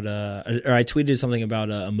talking about, or I tweeted something about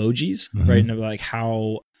emojis, Mhm. right? And like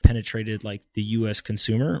how penetrated like the U.S.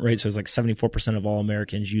 consumer, right? So it's like 74% of all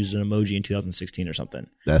Americans used an emoji in 2016 or something,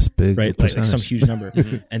 That's big. right? Like some percentage. huge number.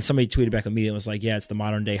 And somebody tweeted back immediately and was like, yeah, it's the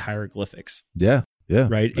modern day hieroglyphics, Yeah.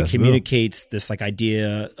 right? It That's communicates this like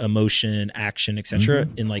idea, emotion, action, etc.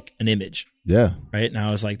 Mhm. in like an image, real. Yeah. right? And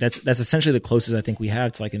I was like, that's essentially the closest I think we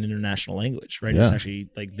have to like an international language, right? Yeah. It's actually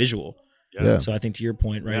like visual. Yeah. So I think to your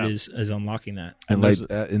point, right, Yeah. is unlocking that. And And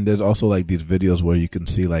like, and there's also like these videos where you can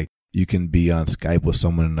see like you can be on Skype with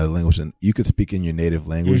someone in another language and you could speak in your native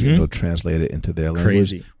language Mhm. and they'll translate it into their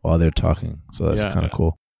language Crazy. while they're talking. So that's Yeah. kind of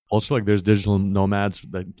cool. Also, like there's digital nomads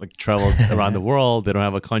that like travel around the world. They don't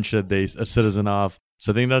have a country that they're a citizen of.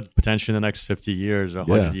 So I think that potentially in the next 50 years or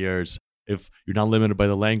 100 years, if you're not limited by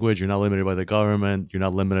the language, you're not limited by the government, you're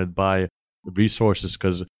not limited by resources,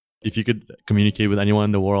 because if you could communicate with anyone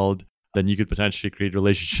in the world, then you could potentially create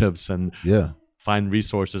relationships and Yeah. find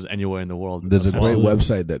resources anywhere in the world. There's a great Absolutely.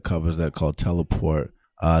 website that covers that called Teleport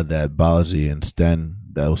that Balaji and Sten,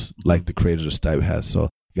 that was like the creators of Stipe, has. So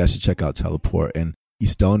you guys should check out Teleport. And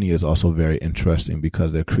Estonia is also very interesting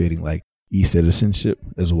because they're creating like e-citizenship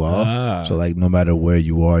as well. So like no matter where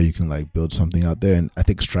you are, you can like build something out there. And I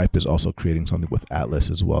think Stripe is also creating something with Atlas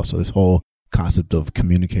as well. So this whole concept of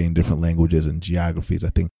communicating different languages and geographies, I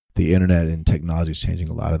think the internet and technology is changing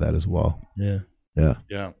a lot of that as well. Yeah.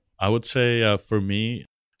 Yeah. I would say for me,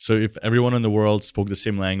 so if everyone in the world spoke the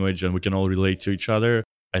same language and we can all relate to each other,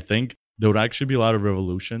 I think there would actually be a lot of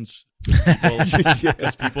revolutions.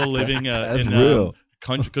 Because people living That's in real.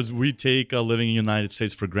 country, because we take living in the United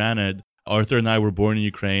States for granted. Arthur and I were born in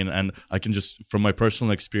Ukraine, and I can just, from my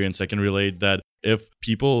personal experience, I can relate that if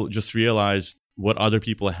people just realize what other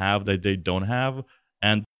people have that they don't have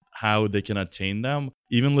and how they can attain them,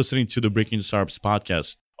 even listening to the Breaking Startups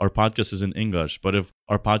podcast, our podcast is in English, but if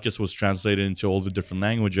our podcast was translated into all the different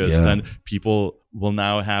languages, then people will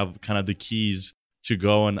now have kind of the keys to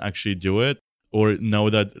go and actually do it, or know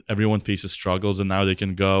that everyone faces struggles and now they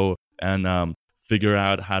can go and figure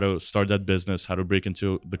out how to start that business, how to break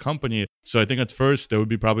into the company. So I think at first there would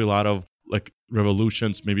be probably a lot of like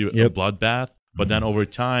revolutions, maybe a bloodbath, but then over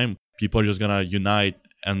time, people are just going to unite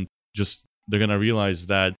and just, they're going to realize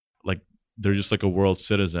that like they're just like a world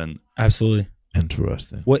citizen. Absolutely.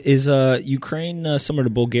 Interesting. What is Ukraine similar to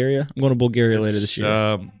Bulgaria? I'm going to Bulgaria later this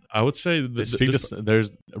year. I would say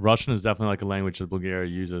there's Russian is definitely like a language that Bulgaria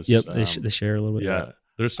uses. Yep, they share a little bit. Yeah,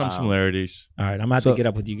 there's some similarities. All right, I'm gonna have to get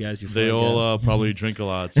up with you guys before. They I all probably drink a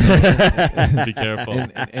lot. So be careful.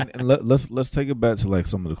 And let's take it back to like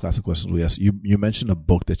some of the classic questions we asked. You mentioned a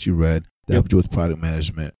book that you read that helped you with product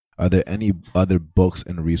management. Are there any other books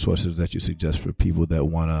and resources that you suggest for people that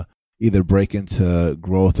want to either break into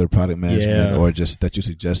growth or product management, or just that you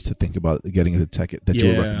suggest to think about getting into tech that you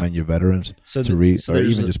would recommend your veterans to read, or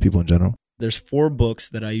even just people in general? There's 4 books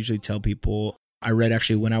that I usually tell people I read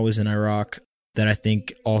actually when I was in Iraq that I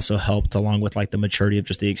think also helped, along with like the maturity of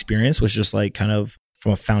just the experience, was just like kind of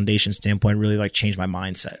from a foundation standpoint, really like changed my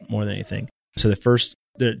mindset more than anything. So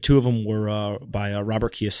the 2 of them were by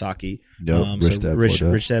Robert Kiyosaki.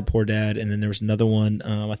 Rich Dad, Poor Dad. And then there was another one,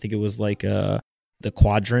 I think it was like the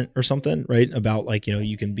Quadrant or something, right? About like,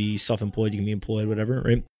 you can be self-employed, you can be employed, whatever,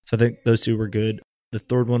 right? So I think those 2 were good. The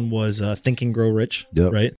third one was Think and Grow Rich,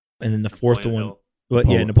 right? And then the fourth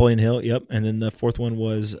Napoleon Hill, yep. And then the fourth one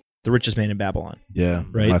was The Richest Man in Babylon. Yeah,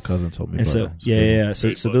 right. My cousin told me and about that.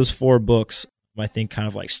 So those 4 books, I think, kind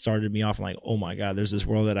of like started me off like, oh my God, there's this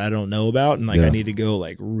world that I don't know about, and like I need to go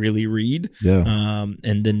like really read. Yeah.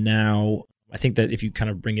 And then now I think that if you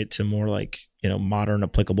kind of bring it to more like modern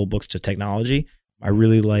applicable books to technology, I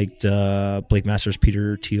really liked Blake Masters,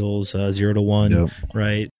 Peter Thiel's 0 to 1,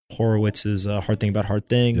 right? Horowitz's Hard Thing About Hard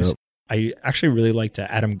Things. Yep. I actually really liked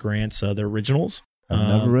Adam Grant's The Originals. I've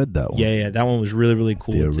never read that one. Yeah, that one was really, really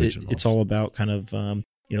cool. The Originals. It's all about kind of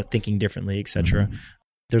thinking differently, etc.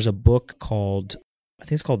 There's a book called, I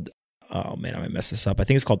think it's called, oh man, I might mess this up. I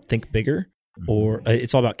think it's called Think Bigger, or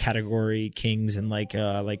it's all about category kings and like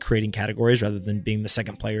creating categories rather than being the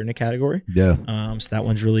second player in a category. Yeah. So that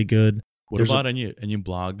one's really good. What about any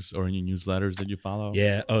blogs or any newsletters that you follow?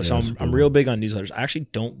 Yeah. Oh, so I'm real big on newsletters. I actually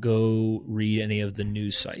don't go read any of the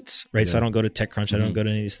news sites, right? So I don't go to TechCrunch. I don't go to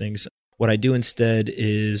any of these things. What I do instead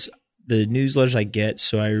is the newsletters I get.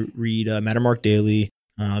 So I read Mattermark Daily.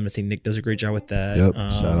 I think Nick does a great job with that. Yep.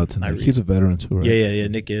 Shout out to Nick. He's a veteran too, right? Yeah.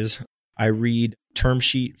 Nick is. I read Term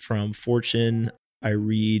Sheet from Fortune. I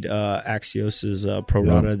read Axios's Pro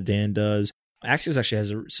Rata. Dan does. Axios actually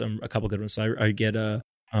has a couple good ones. So I get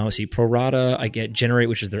let's see, Pro Rata. I get Generate,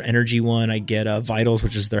 which is their energy one. I get Vitals,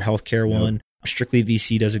 which is their healthcare one. Strictly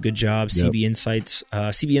VC does a good job. CB Insights.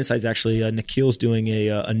 CB Insights actually, Nikhil's doing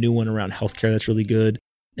a new one around healthcare that's really good.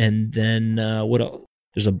 And then what else?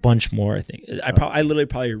 There's a bunch more, I think. I literally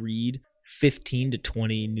probably read 15 to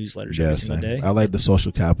 20 newsletters every single day. I like the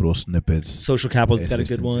Social Capital snippets. Social Capital's got a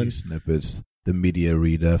good one. Snippets. The Media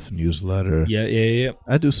Redef newsletter. Yeah.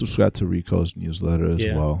 I do subscribe to Rico's newsletter as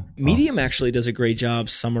well. Medium actually does a great job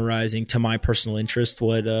summarizing, to my personal interest,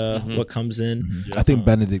 what comes in. I think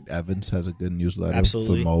Benedict Evans has a good newsletter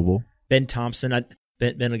for mobile. Ben Thompson,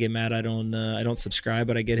 Ben will get mad. I don't subscribe,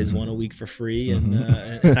 but I get his one a week for free,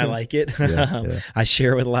 and I like it. I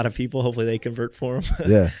share it with a lot of people. Hopefully, they convert for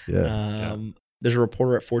him. There's a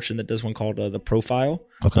reporter at Fortune that does one called The Profile.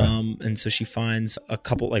 Okay. And so she finds a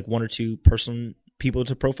couple, like 1 or 2 people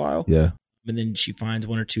to profile. Yeah. And then she finds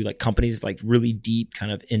 1 or 2 like companies, like really deep,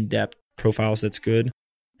 kind of in-depth profiles. That's good.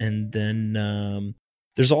 And then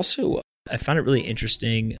there's also, I found it really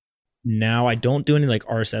interesting. Now I don't do any like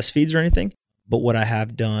RSS feeds or anything, but what I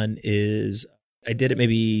have done is I did it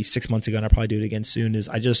maybe 6 months ago, and I'll probably do it again soon, is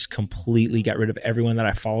I just completely got rid of everyone that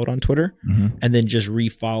I followed on Twitter and then just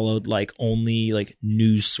refollowed like only like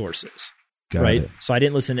news sources. Got right. it. So I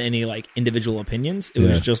didn't listen to any like individual opinions. It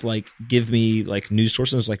was just like, give me like news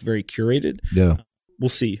sources. It was like very curated. Yeah. We'll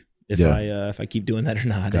see if I keep doing that or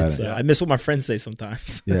not. I miss what my friends say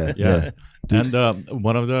sometimes. Yeah. And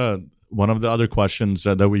one of the other questions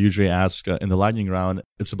that we usually ask in the lightning round,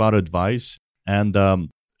 it's about advice. And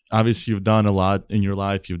obviously you've done a lot in your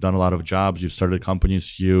life. You've done a lot of jobs. You've started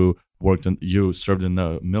companies. You served in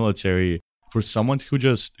the military. For someone who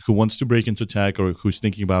wants to break into tech or who's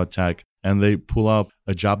thinking about tech, and they pull up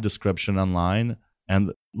a job description online,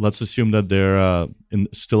 and let's assume that they're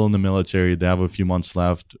still in the military, they have a few months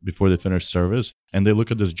left before they finish service, and they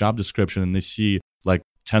look at this job description and they see like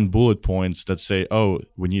 10 bullet points that say, oh,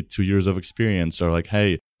 we need 2 years of experience, or like,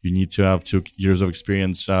 hey, you need to have 2 years of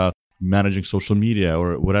experience managing social media,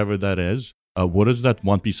 or whatever that is. What is that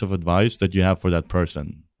one piece of advice that you have for that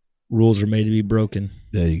person? Rules are made to be broken.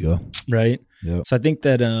 There you go. Right. Yep. So I think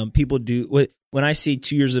that people do when I see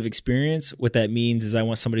 2 years of experience, what that means is I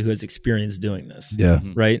want somebody who has experience doing this. Yeah.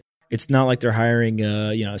 Right. It's not like they're hiring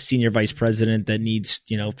a senior vice president that needs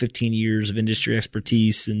 15 years of industry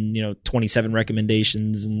expertise and 27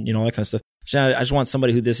 recommendations and all that kind of stuff. So I just want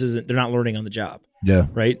somebody who they're not learning on the job. Yeah.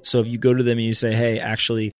 Right. So if you go to them and you say, hey,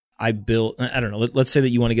 actually, I don't know. Let's say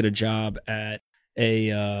that you want to get a job at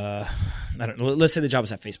let's say the job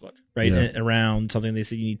is at Facebook, right? Yeah. Around something they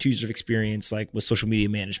say you need 2 years of experience, like with social media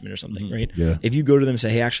management or something, right? Yeah. If you go to them and say,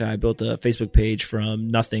 hey, actually, I built a Facebook page from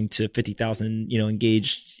nothing to 50,000,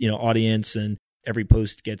 engaged, audience, and every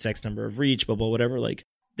post gets X number of reach, blah, blah, whatever. Like,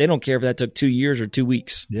 they don't care if that took 2 years or 2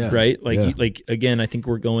 weeks, right? Like, again, I think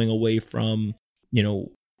we're going away from,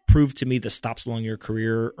 prove to me the stops along your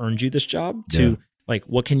career earned you this job to like,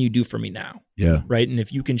 what can you do for me now? Yeah. Right. And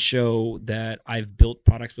if you can show that I've built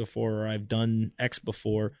products before or I've done X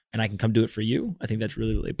before and I can come do it for you, I think that's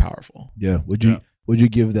really, really powerful. Yeah. Would you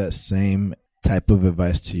give that same type of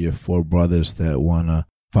advice to your 4 brothers that want to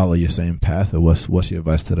follow your same path, or what's your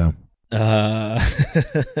advice to them?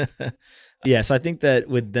 Yeah. So I think that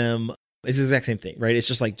with them, it's the exact same thing, right? It's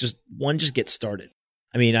just like, just get started.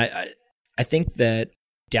 I mean, I think that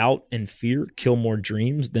doubt and fear kill more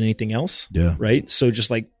dreams than anything else. Yeah. Right. So just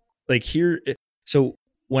like here. So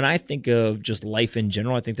when I think of just life in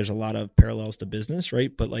general, I think there's a lot of parallels to business, right?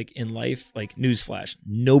 But like in life, like newsflash,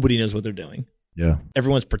 nobody knows what they're doing. Yeah.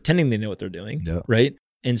 Everyone's pretending they know what they're doing. Yeah. Right.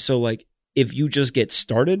 And so like, if you just get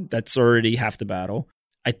started, that's already half the battle.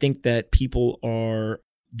 I think that people are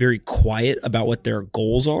very quiet about what their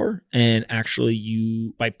goals are. And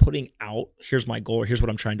actually by putting out, here's my goal, or here's what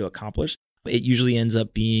I'm trying to accomplish, it usually ends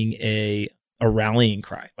up being a rallying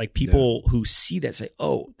cry. Like people who see that say,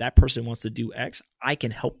 oh, that person wants to do X, I can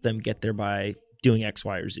help them get there by doing X,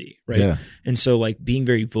 Y, or Z. Right. Yeah. And so like being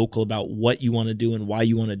very vocal about what you want to do and why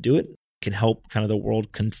you want to do it can help kind of the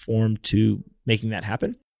world conform to making that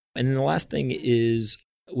happen. And then the last thing is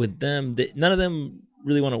with them, that none of them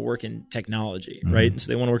really want to work in technology. Right. And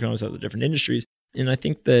so they want to work in all those other different industries. And I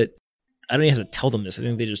think that I don't even have to tell them this. I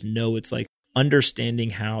think they just know it's like understanding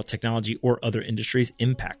how technology or other industries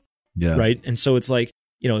impact. Yeah. Right. And so it's like,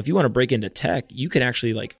 if you want to break into tech, you can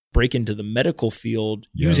actually like break into the medical field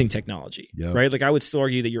using technology. Right. Like I would still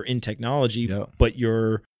argue that you're in technology, but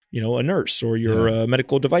you're, a nurse or you're a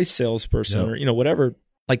medical device salesperson or, whatever.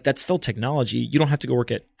 Like that's still technology. You don't have to go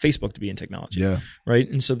work at Facebook to be in technology. Yeah. Right.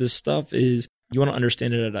 And so this stuff is, you want to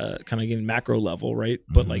understand it at a kind of again macro level. Right.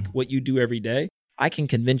 But like what you do every day, I can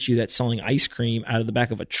convince you that selling ice cream out of the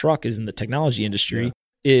back of a truck is in the technology industry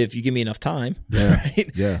if you give me enough time. Yeah.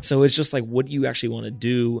 Right? Yeah. So it's just like, what do you actually want to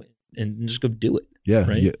do, and just go do it. Yeah.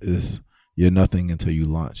 Right. You're nothing until you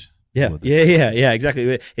launch. Yeah. Yeah.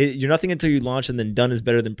 Exactly. You're nothing until you launch, and then done is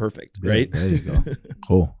better than perfect. Right. There you go.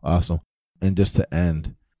 Cool. Awesome. And just to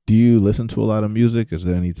end, do you listen to a lot of music? Is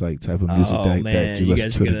there any like type of music that you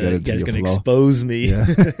listen to get into your flow? You guys gonna expose me. Yeah.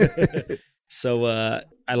 So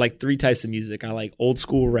I like 3 types of music. I like old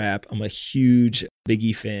school rap. I'm a huge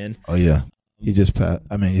Biggie fan. Oh yeah, he just passed.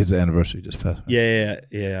 I mean, his anniversary just passed. Right?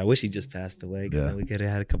 Yeah. I wish he just passed away. Then we could have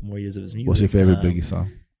had a couple more years of his music. What's your favorite Biggie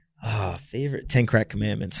song? Favorite 10 Crack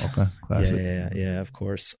Commandments. Okay, classic. Yeah, of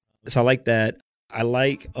course. So I like that. I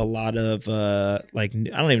like a lot of like,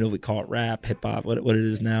 I don't even know if we call it rap, hip hop, what it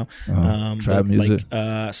is now. Trap music.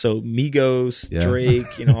 Like, so Migos, Drake,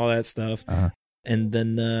 all that stuff. And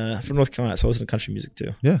then from North Carolina, so I listen to country music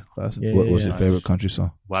too. Yeah, classic. What's your favorite country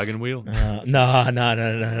song? Wagon Wheel? No. I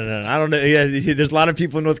don't know. Yeah, there's a lot of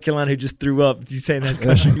people in North Carolina who just threw up. You saying that's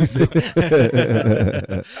country music?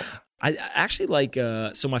 I actually like,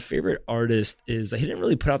 so my favorite artist is, he didn't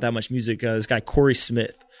really put out that much music. This guy, Corey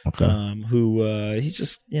Smith, who he's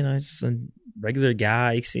just, he's just a regular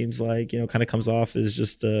guy. He seems like, kind of comes off as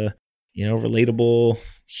just a, relatable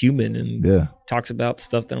human, and talks about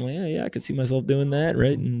stuff that I'm like, yeah, I could see myself doing that.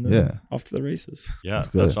 Right. And off to the races. Yeah,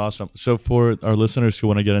 that's awesome. So for our listeners who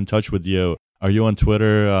want to get in touch with you, are you on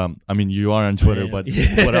Twitter? I mean, you are on Twitter, but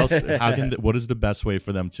what else? What is the best way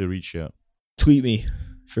for them to reach you? Tweet me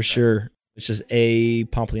for sure. It's just A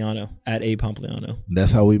Pompliano, at A Pompliano.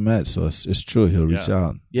 That's how we met. So it's true. He'll reach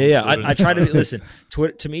out. Yeah. I try to listen.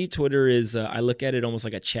 To me, Twitter is, I look at it almost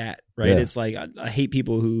like a chat, right? Yeah. It's like, I hate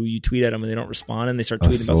people who you tweet at them and they don't respond and they start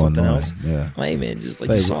tweeting about something else. Yeah. Like, hey, man, just like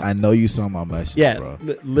you saw. I know you saw my message, bro.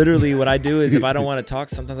 Literally what I do is, if I don't want to talk,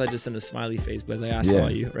 sometimes I just send a smiley face because I saw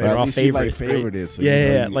you, right? Or I'll favorite it. So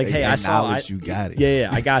like, hey, I saw it. You got it. Yeah,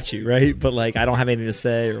 I got you, right? But like, I don't have anything to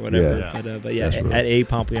say or whatever. Yeah. But at A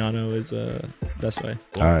Pompliano is best way.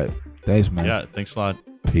 All right. Thanks, man. Yeah, thanks a lot.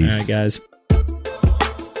 Peace. All right, guys.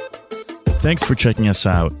 Thanks for checking us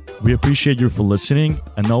out. We appreciate you for listening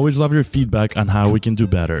and always love your feedback on how we can do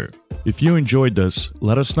better. If you enjoyed this,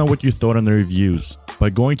 let us know what you thought in the reviews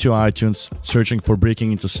by going to iTunes, searching for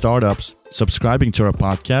Breaking Into Startups, subscribing to our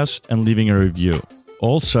podcast, and leaving a review.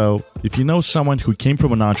 Also, if you know someone who came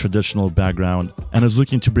from a non-traditional background and is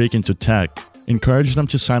looking to break into tech, encourage them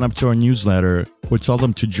to sign up to our newsletter or tell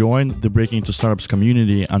them to join the Breaking Into Startups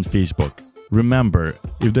community on Facebook. Remember,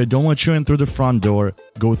 if they don't let you in through the front door,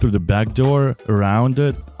 go through the back door, around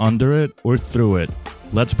it, under it, or through it.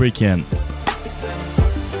 Let's break in.